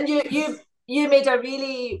 And you made a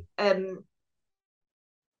really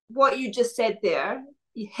what you just said there.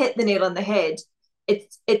 You hit the nail on the head.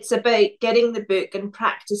 It's about getting the book and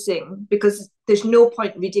practicing, because there's no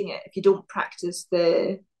point reading it if you don't practice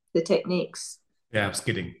the techniques. Yeah, I was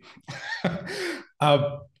kidding.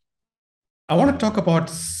 I want to talk about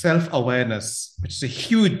self-awareness, which is a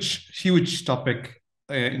huge topic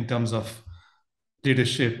in terms of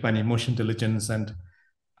leadership and emotional intelligence. And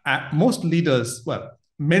most leaders, well,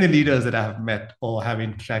 many leaders that I have met or have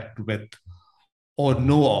interacted with or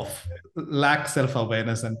know of, lack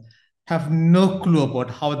self-awareness and have no clue about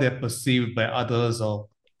how they're perceived by others or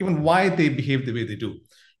even why they behave the way they do.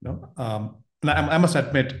 And I must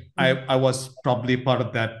admit, I was probably part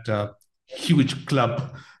of that huge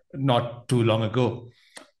club not too long ago.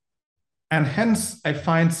 And hence, I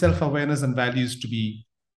find self-awareness and values to be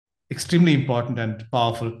extremely important and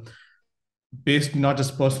powerful, based not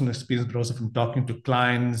just personal experience, but also from talking to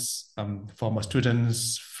clients, former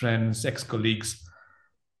students, friends, ex-colleagues.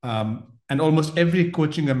 And almost every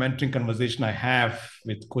coaching or mentoring conversation I have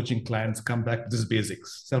with coaching clients come back to these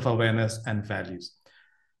basics: self-awareness and values.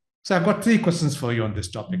 So I've got 3 questions for you on these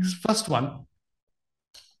topics. First one,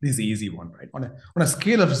 this is the easy one, right? On a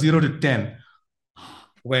scale of 0 to 10,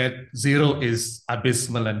 where 0 is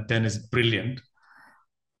abysmal and 10 is brilliant,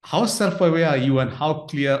 how self-aware are you and how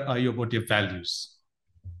clear are you about your values?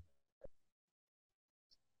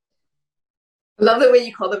 I love the way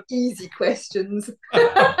you call them easy questions.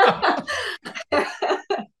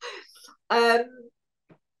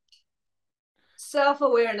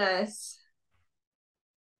 Self-awareness,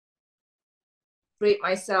 rate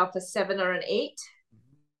myself a 7 or an 8.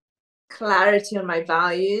 Clarity on my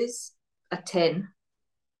values, a 10.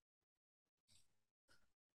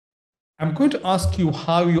 I'm going to ask you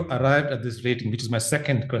how you arrived at this rating, which is my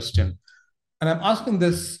second question. And I'm asking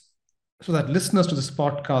this so that listeners to this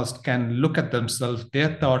podcast can look at themselves,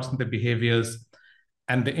 their thoughts and their behaviors,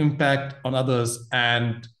 and the impact on others,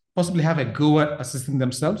 and possibly have a go at assessing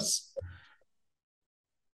themselves.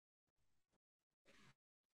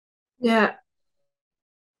 Yeah.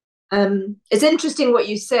 It's interesting what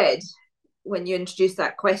you said when you introduced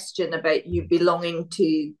that question about you belonging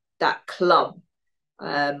to that club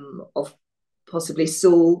of possibly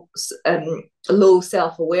low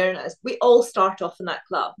self-awareness. We all start off in that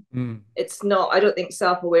club. It's not, I don't think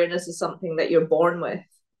self-awareness is something that you're born with.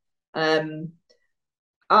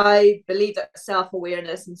 I believe that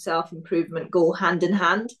self-awareness and self-improvement go hand in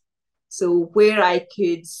hand. So where I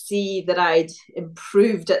could see that I'd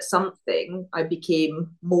improved at something, I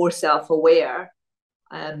became more self-aware.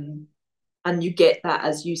 And you get that,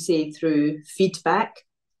 as you say, through feedback.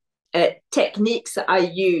 Techniques that I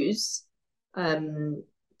use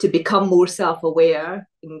to become more self-aware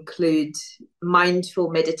include mindful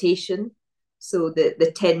meditation. So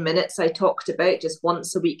the 10 minutes I talked about, just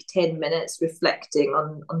once a week, 10 minutes reflecting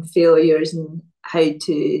on failures and how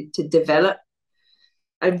to develop.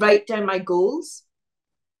 I write down my goals.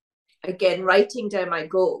 Again, writing down my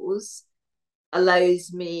goals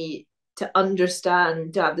allows me to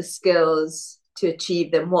understand, to have the skills to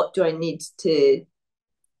achieve them. What do I need to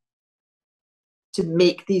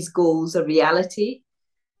make these goals a reality?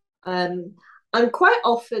 And quite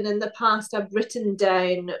often in the past, I've written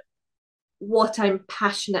down what I'm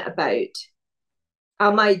passionate about.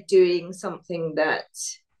 Am I doing something that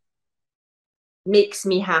makes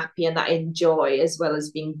me happy and that I enjoy, as well as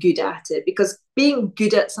being good at it? Because being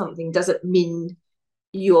good at something doesn't mean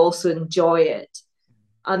you also enjoy it.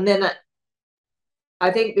 And then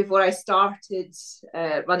I think before I started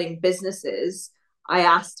running businesses, I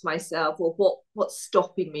asked myself, well, what's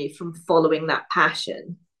stopping me from following that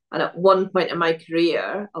passion? And at one point in my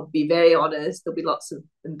career, I'll be very honest, there'll be lots of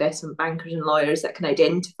investment bankers and lawyers that can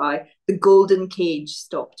identify the golden cage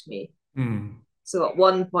stopped me. So at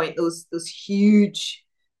one point, those huge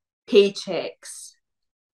paychecks,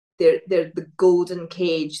 they're the golden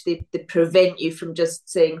cage. They prevent you from just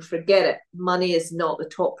saying, forget it. Money is not the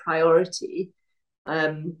top priority.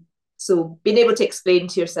 So being able to explain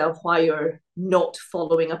to yourself why you're not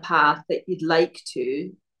following a path that you'd like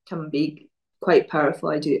to can be quite powerful.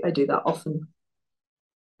 I do that often.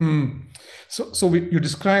 So you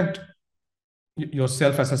described your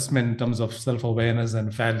self-assessment in terms of self-awareness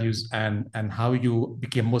and values and how you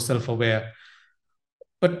became more self-aware.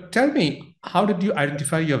 But tell me, how did you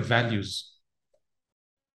identify your values?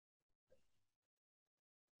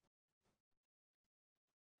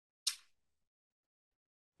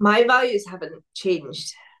 My values haven't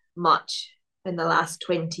changed much in the last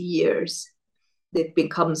 20 years. They've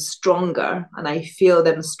become stronger and I feel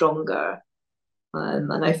them stronger.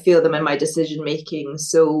 And I feel them in my decision making.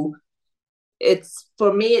 So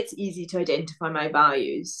for me, it's easy to identify my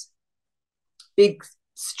values. Big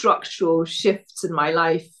structural shifts in my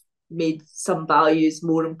life made some values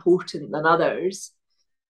more important than others.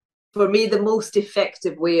 For me, the most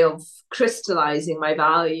effective way of crystallizing my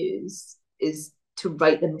values is to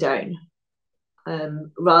write them down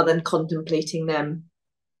rather than contemplating them.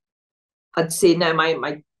 I'd say now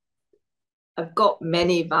I've got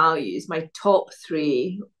many values. My top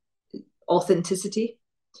three: authenticity.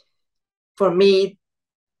 For me,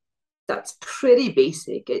 that's pretty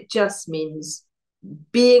basic. It just means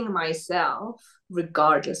being myself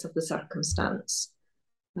regardless of the circumstance.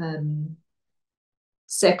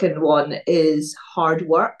 Second one is hard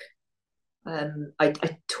work.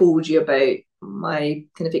 I told you about my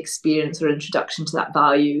kind of experience or introduction to that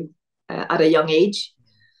value at a young age.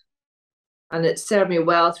 And it served me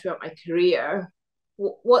well throughout my career.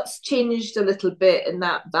 What's changed a little bit in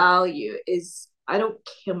that value is I don't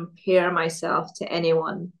compare myself to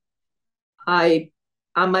anyone. I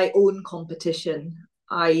am my own competition.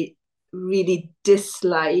 I really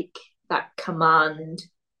dislike that command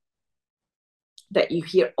that you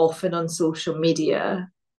hear often on social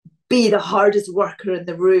media: be the hardest worker in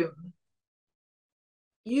the room.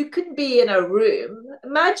 You can be in a room.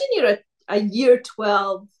 Imagine you're a year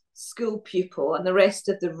 12 school pupil and the rest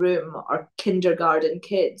of the room are kindergarten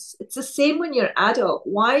kids. It's the same when you're adult.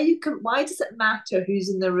 Why does it matter who's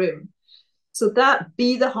in the room? So that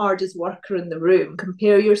be the hardest worker in the room,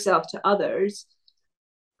 compare yourself to others.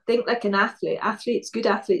 Think like an athlete. Good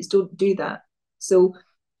athletes don't do that. So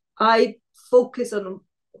I focus on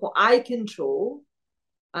what I control,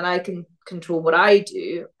 and I can control what I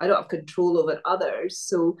do. I don't have control over others.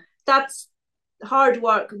 So that's hard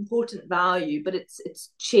work, important value, but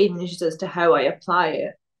it's changed as to how I apply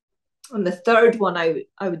it. And the third one I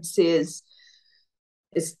would say is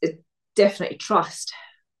definitely trust.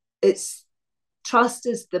 Trust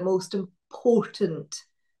is the most important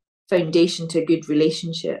foundation to a good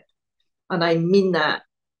relationship. And I mean that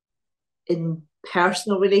in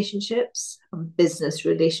personal relationships and business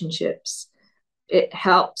relationships. It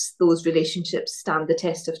helps those relationships stand the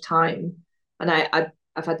test of time. And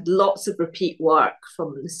I've had lots of repeat work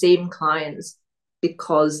from the same clients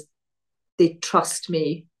because they trust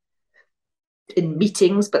me in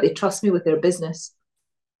meetings, but they trust me with their business.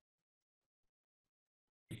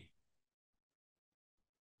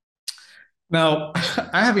 Now,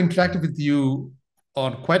 I have interacted with you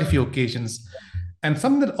on quite a few occasions, and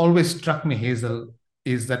something that always struck me, Hazel,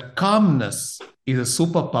 is that calmness is a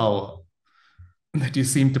superpower that you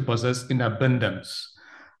seem to possess in abundance.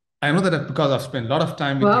 I know that because I've spent a lot of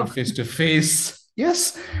time with you Wow. face to face.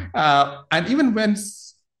 Yes. And even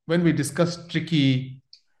when we discuss tricky,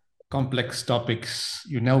 complex topics,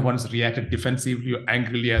 you never once reacted defensively or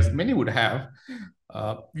angrily, as many would have.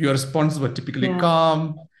 Your responses were typically Yeah.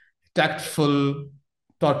 calm, tactful,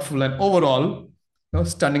 thoughtful, and overall,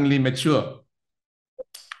 stunningly mature.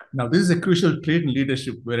 Now, this is a crucial trait in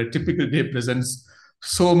leadership where a typical day presents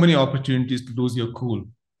so many opportunities to lose your cool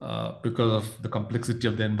because of the complexity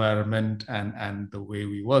of the environment and the way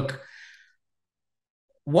we work.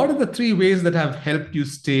 What are the three ways that have helped you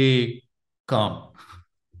stay calm?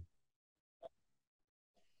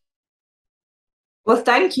 Well,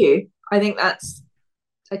 thank you. I think I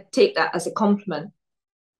take that as a compliment.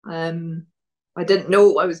 I didn't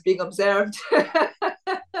know I was being observed.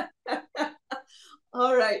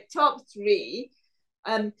 All right, top three.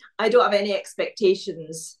 I don't have any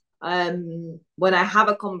expectations. When I have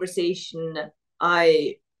a conversation,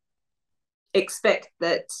 I expect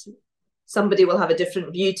that somebody will have a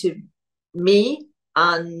different view to me,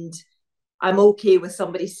 and I'm okay with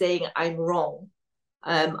somebody saying I'm wrong.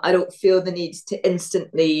 I don't feel the need to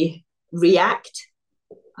instantly react.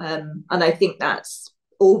 And I think that's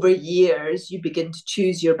over years, you begin to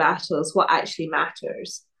choose your battles, what actually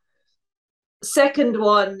matters. Second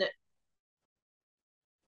one,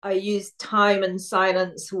 I use time and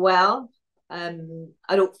silence well. I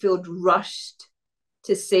don't feel rushed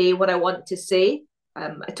to say what I want to say.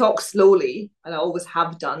 I talk slowly, and I always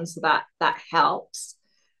have done, so that helps.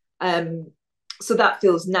 So that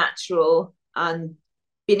feels natural, and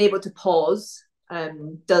being able to pause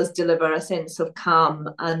does deliver a sense of calm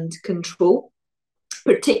and control,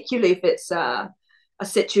 particularly if it's a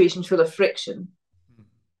situation full of friction.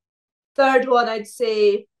 Third one, I'd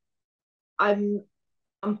say I'm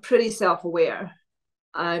I'm pretty self-aware.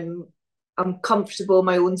 I'm I'm comfortable in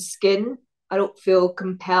my own skin. I don't feel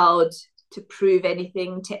compelled to prove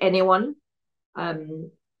anything to anyone,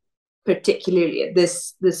 um, particularly at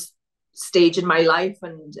this stage in my life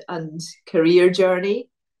and career journey.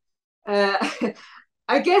 Uh,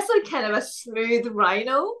 I guess I'm kind of a smooth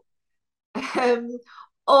rhino. Um,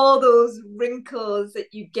 all those wrinkles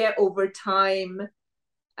that you get over time,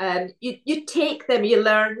 you take them, you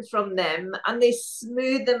learn from them, and they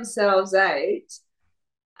smooth themselves out,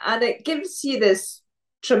 and it gives you this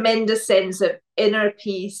tremendous sense of inner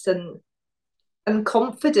peace and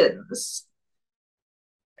confidence.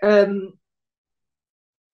 Um,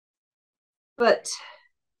 but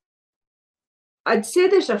I'd say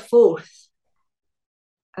there's a fourth.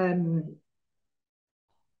 Um,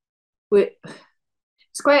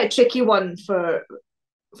 it's quite a tricky one for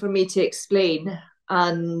me to explain,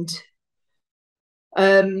 and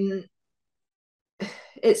um,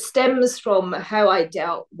 it stems from how I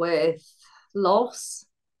dealt with loss.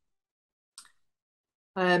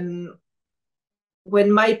 Um,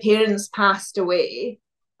 when my parents passed away,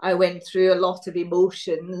 I went through a lot of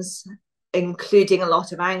emotions, including a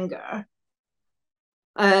lot of anger.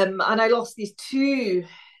 And I lost these two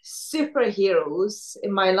superheroes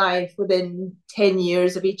in my life within 10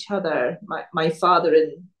 years of each other. My father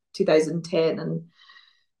in 2010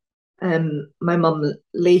 and my mum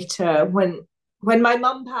later. When my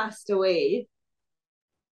mum passed away,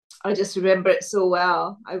 I just remember it so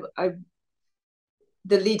well.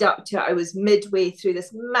 The lead up to it, I was midway through this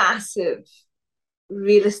massive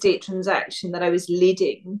real estate transaction that I was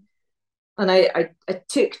leading. And I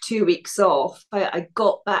took 2 weeks off. I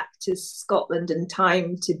got back to Scotland in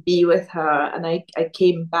time to be with her, and I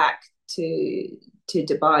came back to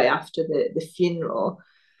Dubai after the funeral.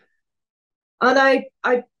 And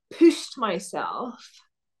I pushed myself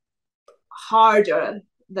harder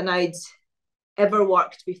than I'd ever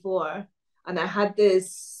worked before. And I had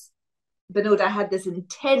this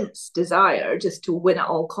intense desire just to win at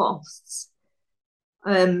all costs.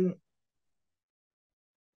 Um,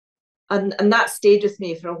 and that stayed with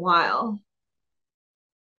me for a while.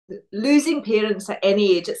 Losing parents at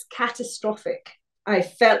any age, it's catastrophic. I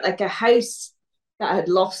felt like a house that had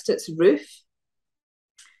lost its roof.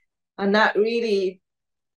 And that really,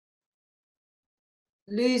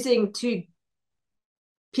 losing two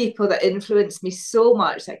people that influenced me so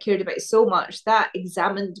much, that cared about so much, that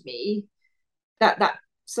examined me. That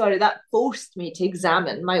forced me to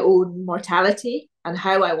examine my own mortality and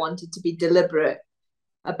how I wanted to be deliberate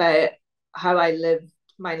about how I lived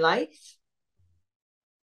my life.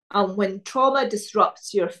 And when trauma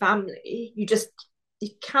disrupts your family, you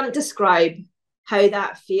can't describe how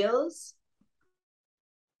that feels.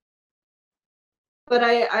 But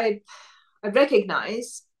I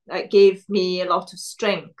recognize that gave me a lot of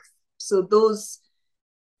strength. So those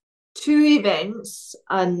two events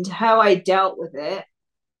and how I dealt with it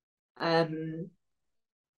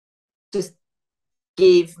just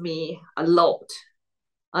gave me a lot.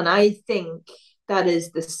 And I think that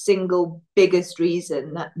is the single biggest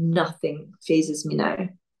reason that nothing phases me now.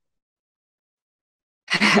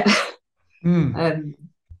 Mm.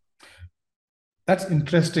 That's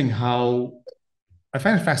interesting how I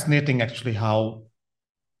find it fascinating actually how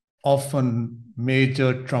often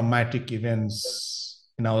major traumatic events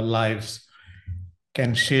in our lives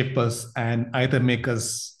can shape us and either make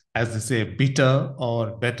us, as they say, bitter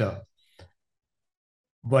or better.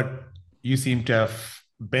 But you seem to have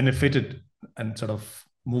benefited and sort of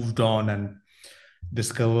moved on and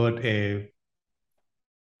discovered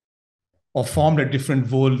or formed a different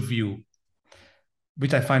worldview,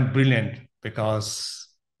 which I find brilliant because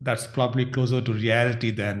that's probably closer to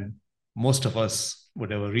reality than most of us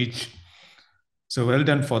would ever reach. So well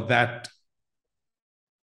done for that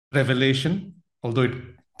revelation, although it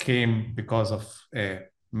came because of a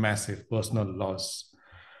massive personal loss.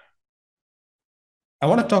 I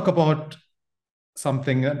want to talk about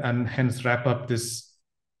something and hence wrap up this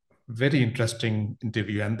very interesting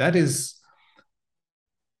interview, and that is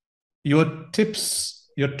your tips,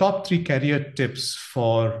 your top 3 career tips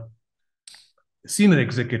for senior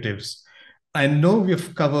executives. I know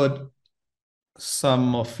we've covered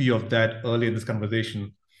some of few of that early in this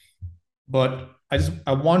conversation, but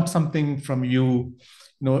I want something from you,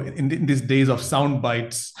 in these days of sound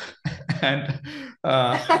bites, and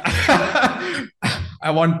I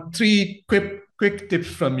want 3 quick tips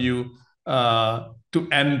from you to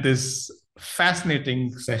end this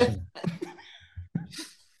fascinating session.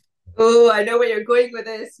 Oh, I know where you're going with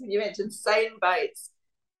this. You mentioned sound bites.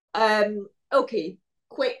 Okay,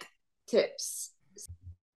 quick tips.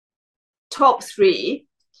 Top 3.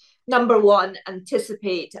 Number 1,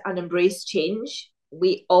 anticipate and embrace change.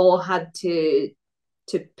 We all had to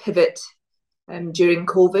pivot during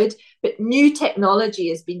COVID, but new technology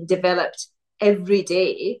has been developed every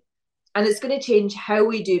day, and it's going to change how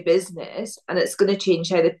we do business, and it's going to change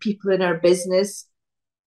how the people in our business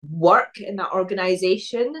work in that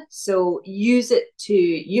organization. So use it to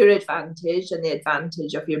your advantage and the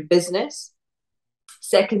advantage of your business.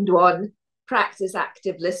 Second one, practice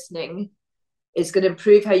active listening. It's going to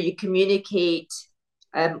improve how you communicate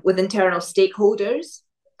with internal stakeholders,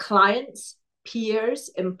 clients, peers,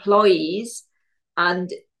 employees, and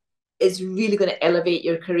is really going to elevate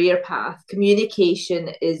your career path.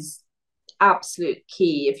 Communication is absolute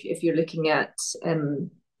key if you're looking at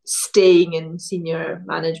staying in senior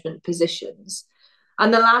management positions.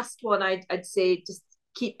 And the last one, I'd say, just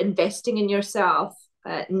keep investing in yourself.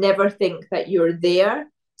 Never think that you're there.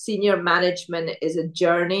 Senior management is a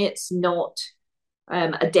journey. It's not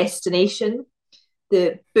a destination.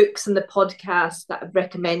 The books and the podcasts that I've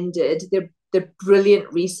recommended, they're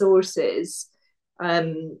brilliant resources.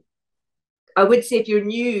 I would say if you're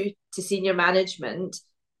new to senior management,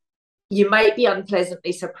 you might be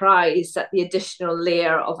unpleasantly surprised at the additional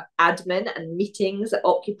layer of admin and meetings that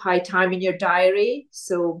occupy time in your diary.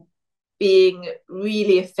 So being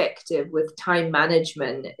really effective with time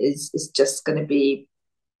management is just going to be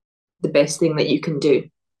the best thing that you can do.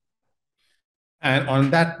 And on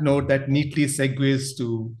that note, that neatly segues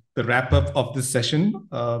to the wrap up of this session,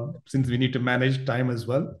 since we need to manage time as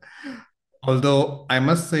well. Although I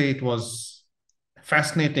must say it was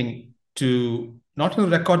fascinating to not only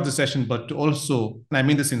record the session, but to also, and I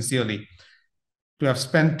mean this sincerely, to have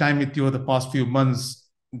spent time with you over the past few months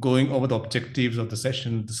going over the objectives of the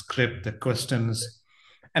session, the script, the questions,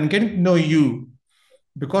 and getting to know you,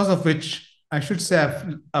 because of which I should say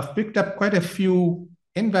I've picked up quite a few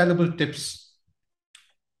invaluable tips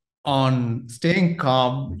on staying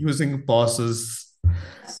calm, using pauses,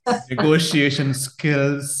 negotiation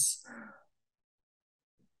skills,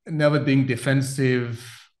 never being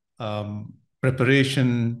defensive,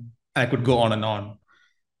 preparation. I could go on and on.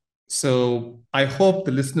 So I hope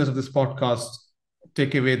the listeners of this podcast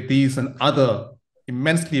take away these and other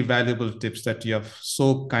immensely valuable tips that you have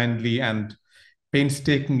so kindly and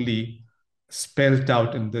painstakingly spelled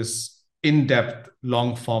out in this in-depth,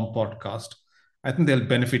 long-form podcast. I think they'll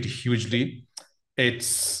benefit hugely.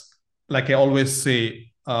 It's like I always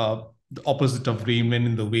say, the opposite of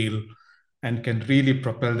reinventing the wheel, and can really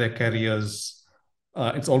propel their careers.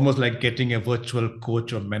 It's almost like getting a virtual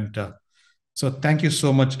coach or mentor. So thank you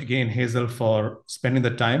so much again, Hazel, for spending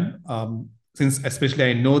the time. Since especially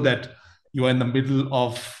I know that you are in the middle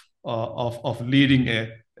of leading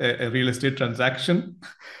a real estate transaction,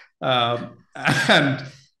 and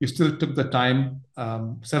you still took the time,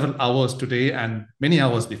 several hours today and many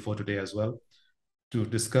hours before today as well, to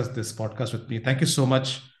discuss this podcast with me. Thank you so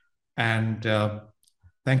much, and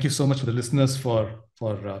thank you so much for the listeners for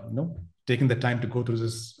taking the time to go through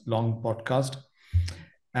this long podcast.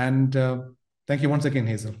 And thank you once again,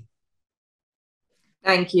 Hazel.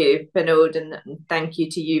 Thank you, Vinod, and thank you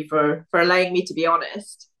to you for allowing me to be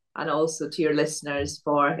honest, and also to your listeners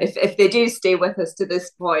for, if they do stay with us to this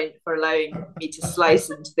point, for allowing me to slice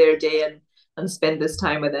into their day and spend this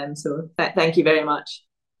time with them. So thank you very much.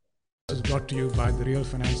 is brought to you by The Real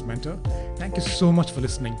Finance Mentor. Thank you so much for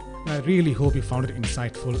listening, and I really hope you found it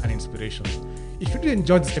insightful and inspirational. If you did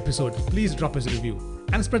enjoy this episode, please drop us a review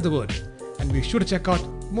and spread the word. And be sure to check out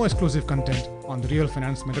more exclusive content on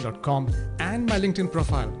therealfinancementor.com and my LinkedIn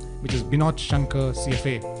profile, which is Binod Shankar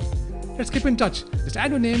CFA. Let's keep in touch. Just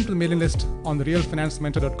add your name to the mailing list on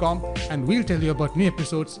therealfinancementor.com and we'll tell you about new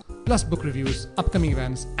episodes, plus book reviews, upcoming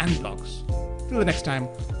events, and blogs. Till the next time,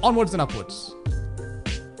 onwards and upwards.